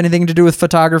books have anything to do with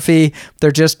photography.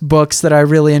 They're just books that I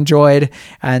really enjoyed.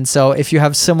 And so if you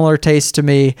have similar taste to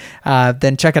me,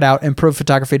 then check it out,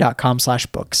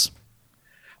 improvephotography.com/books.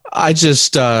 I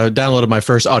just downloaded my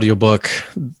first audiobook,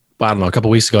 I don't know, a couple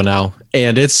weeks ago now,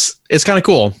 and it's kind of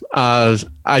cool.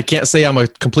 I can't say I'm a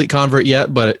complete convert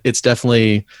yet, but it's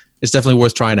definitely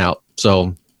worth trying out.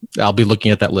 So I'll be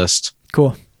looking at that list.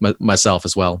 Cool. Myself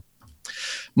as well.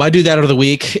 My do that of the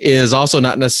week is also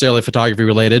not necessarily photography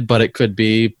related, but it could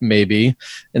be maybe,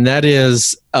 and that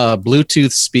is a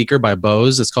Bluetooth speaker by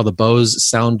Bose. It's called the Bose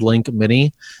SoundLink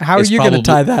Mini. How are you going to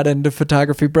tie that into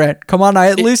photography, Brent? Come on, I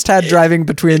at least had driving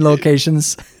between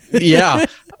locations. Yeah,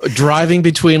 driving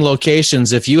between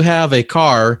locations. If you have a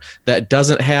car that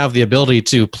doesn't have the ability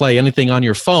to play anything on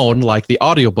your phone, like the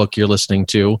audiobook you're listening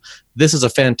to, this is a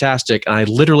fantastic, and I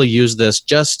literally use this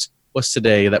what's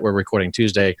today that we're recording,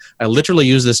 Tuesday. I literally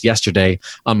used this yesterday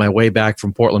on my way back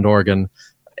from Portland, Oregon,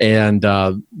 and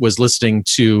was listening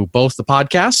to both the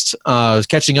podcast,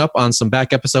 catching up on some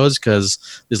back episodes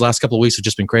because these last couple of weeks have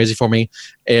just been crazy for me,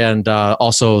 and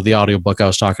also the audiobook I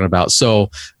was talking about.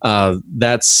 So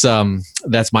that's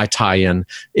my tie-in.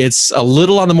 It's a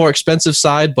little on the more expensive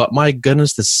side, but my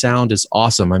goodness, the sound is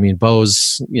awesome. I mean,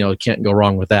 Bose, can't go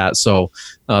wrong with that. So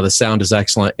the sound is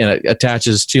excellent, and it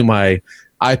attaches to my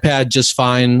iPad just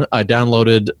fine. I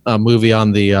downloaded a movie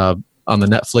on the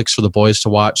Netflix for the boys to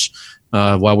watch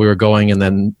while we were going, and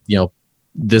then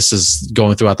this is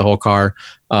going throughout the whole car.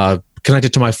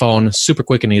 Connected to my phone, super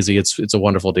quick and easy. It's a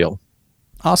wonderful deal.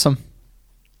 Awesome.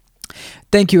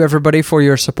 Thank you, everybody, for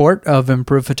your support of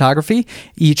Improved Photography.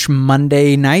 Each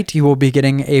Monday night, you will be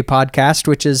getting a podcast,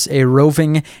 which is a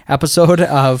roving episode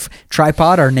of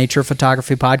Tripod, our nature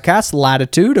photography podcast,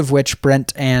 Latitude, of which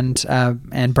Brent and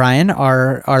Brian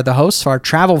are the hosts, our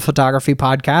travel photography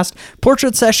podcast,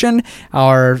 Portrait Session,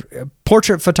 our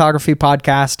portrait photography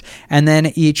podcast, and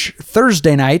then each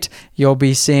Thursday night, you'll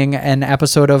be seeing an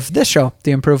episode of this show,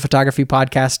 the Improved Photography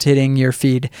podcast, hitting your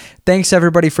feed. Thanks,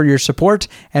 everybody, for your support,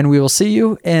 and we will see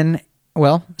you in,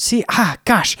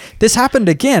 this happened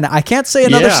again. I can't say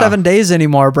another 7 days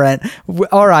anymore, Brent.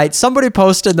 All right, somebody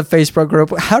post in the Facebook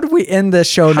group, how do we end this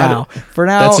show now? For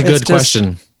now, that's a good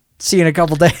question. See you in a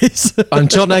couple days.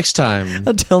 Until next time.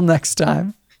 Until next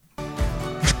time.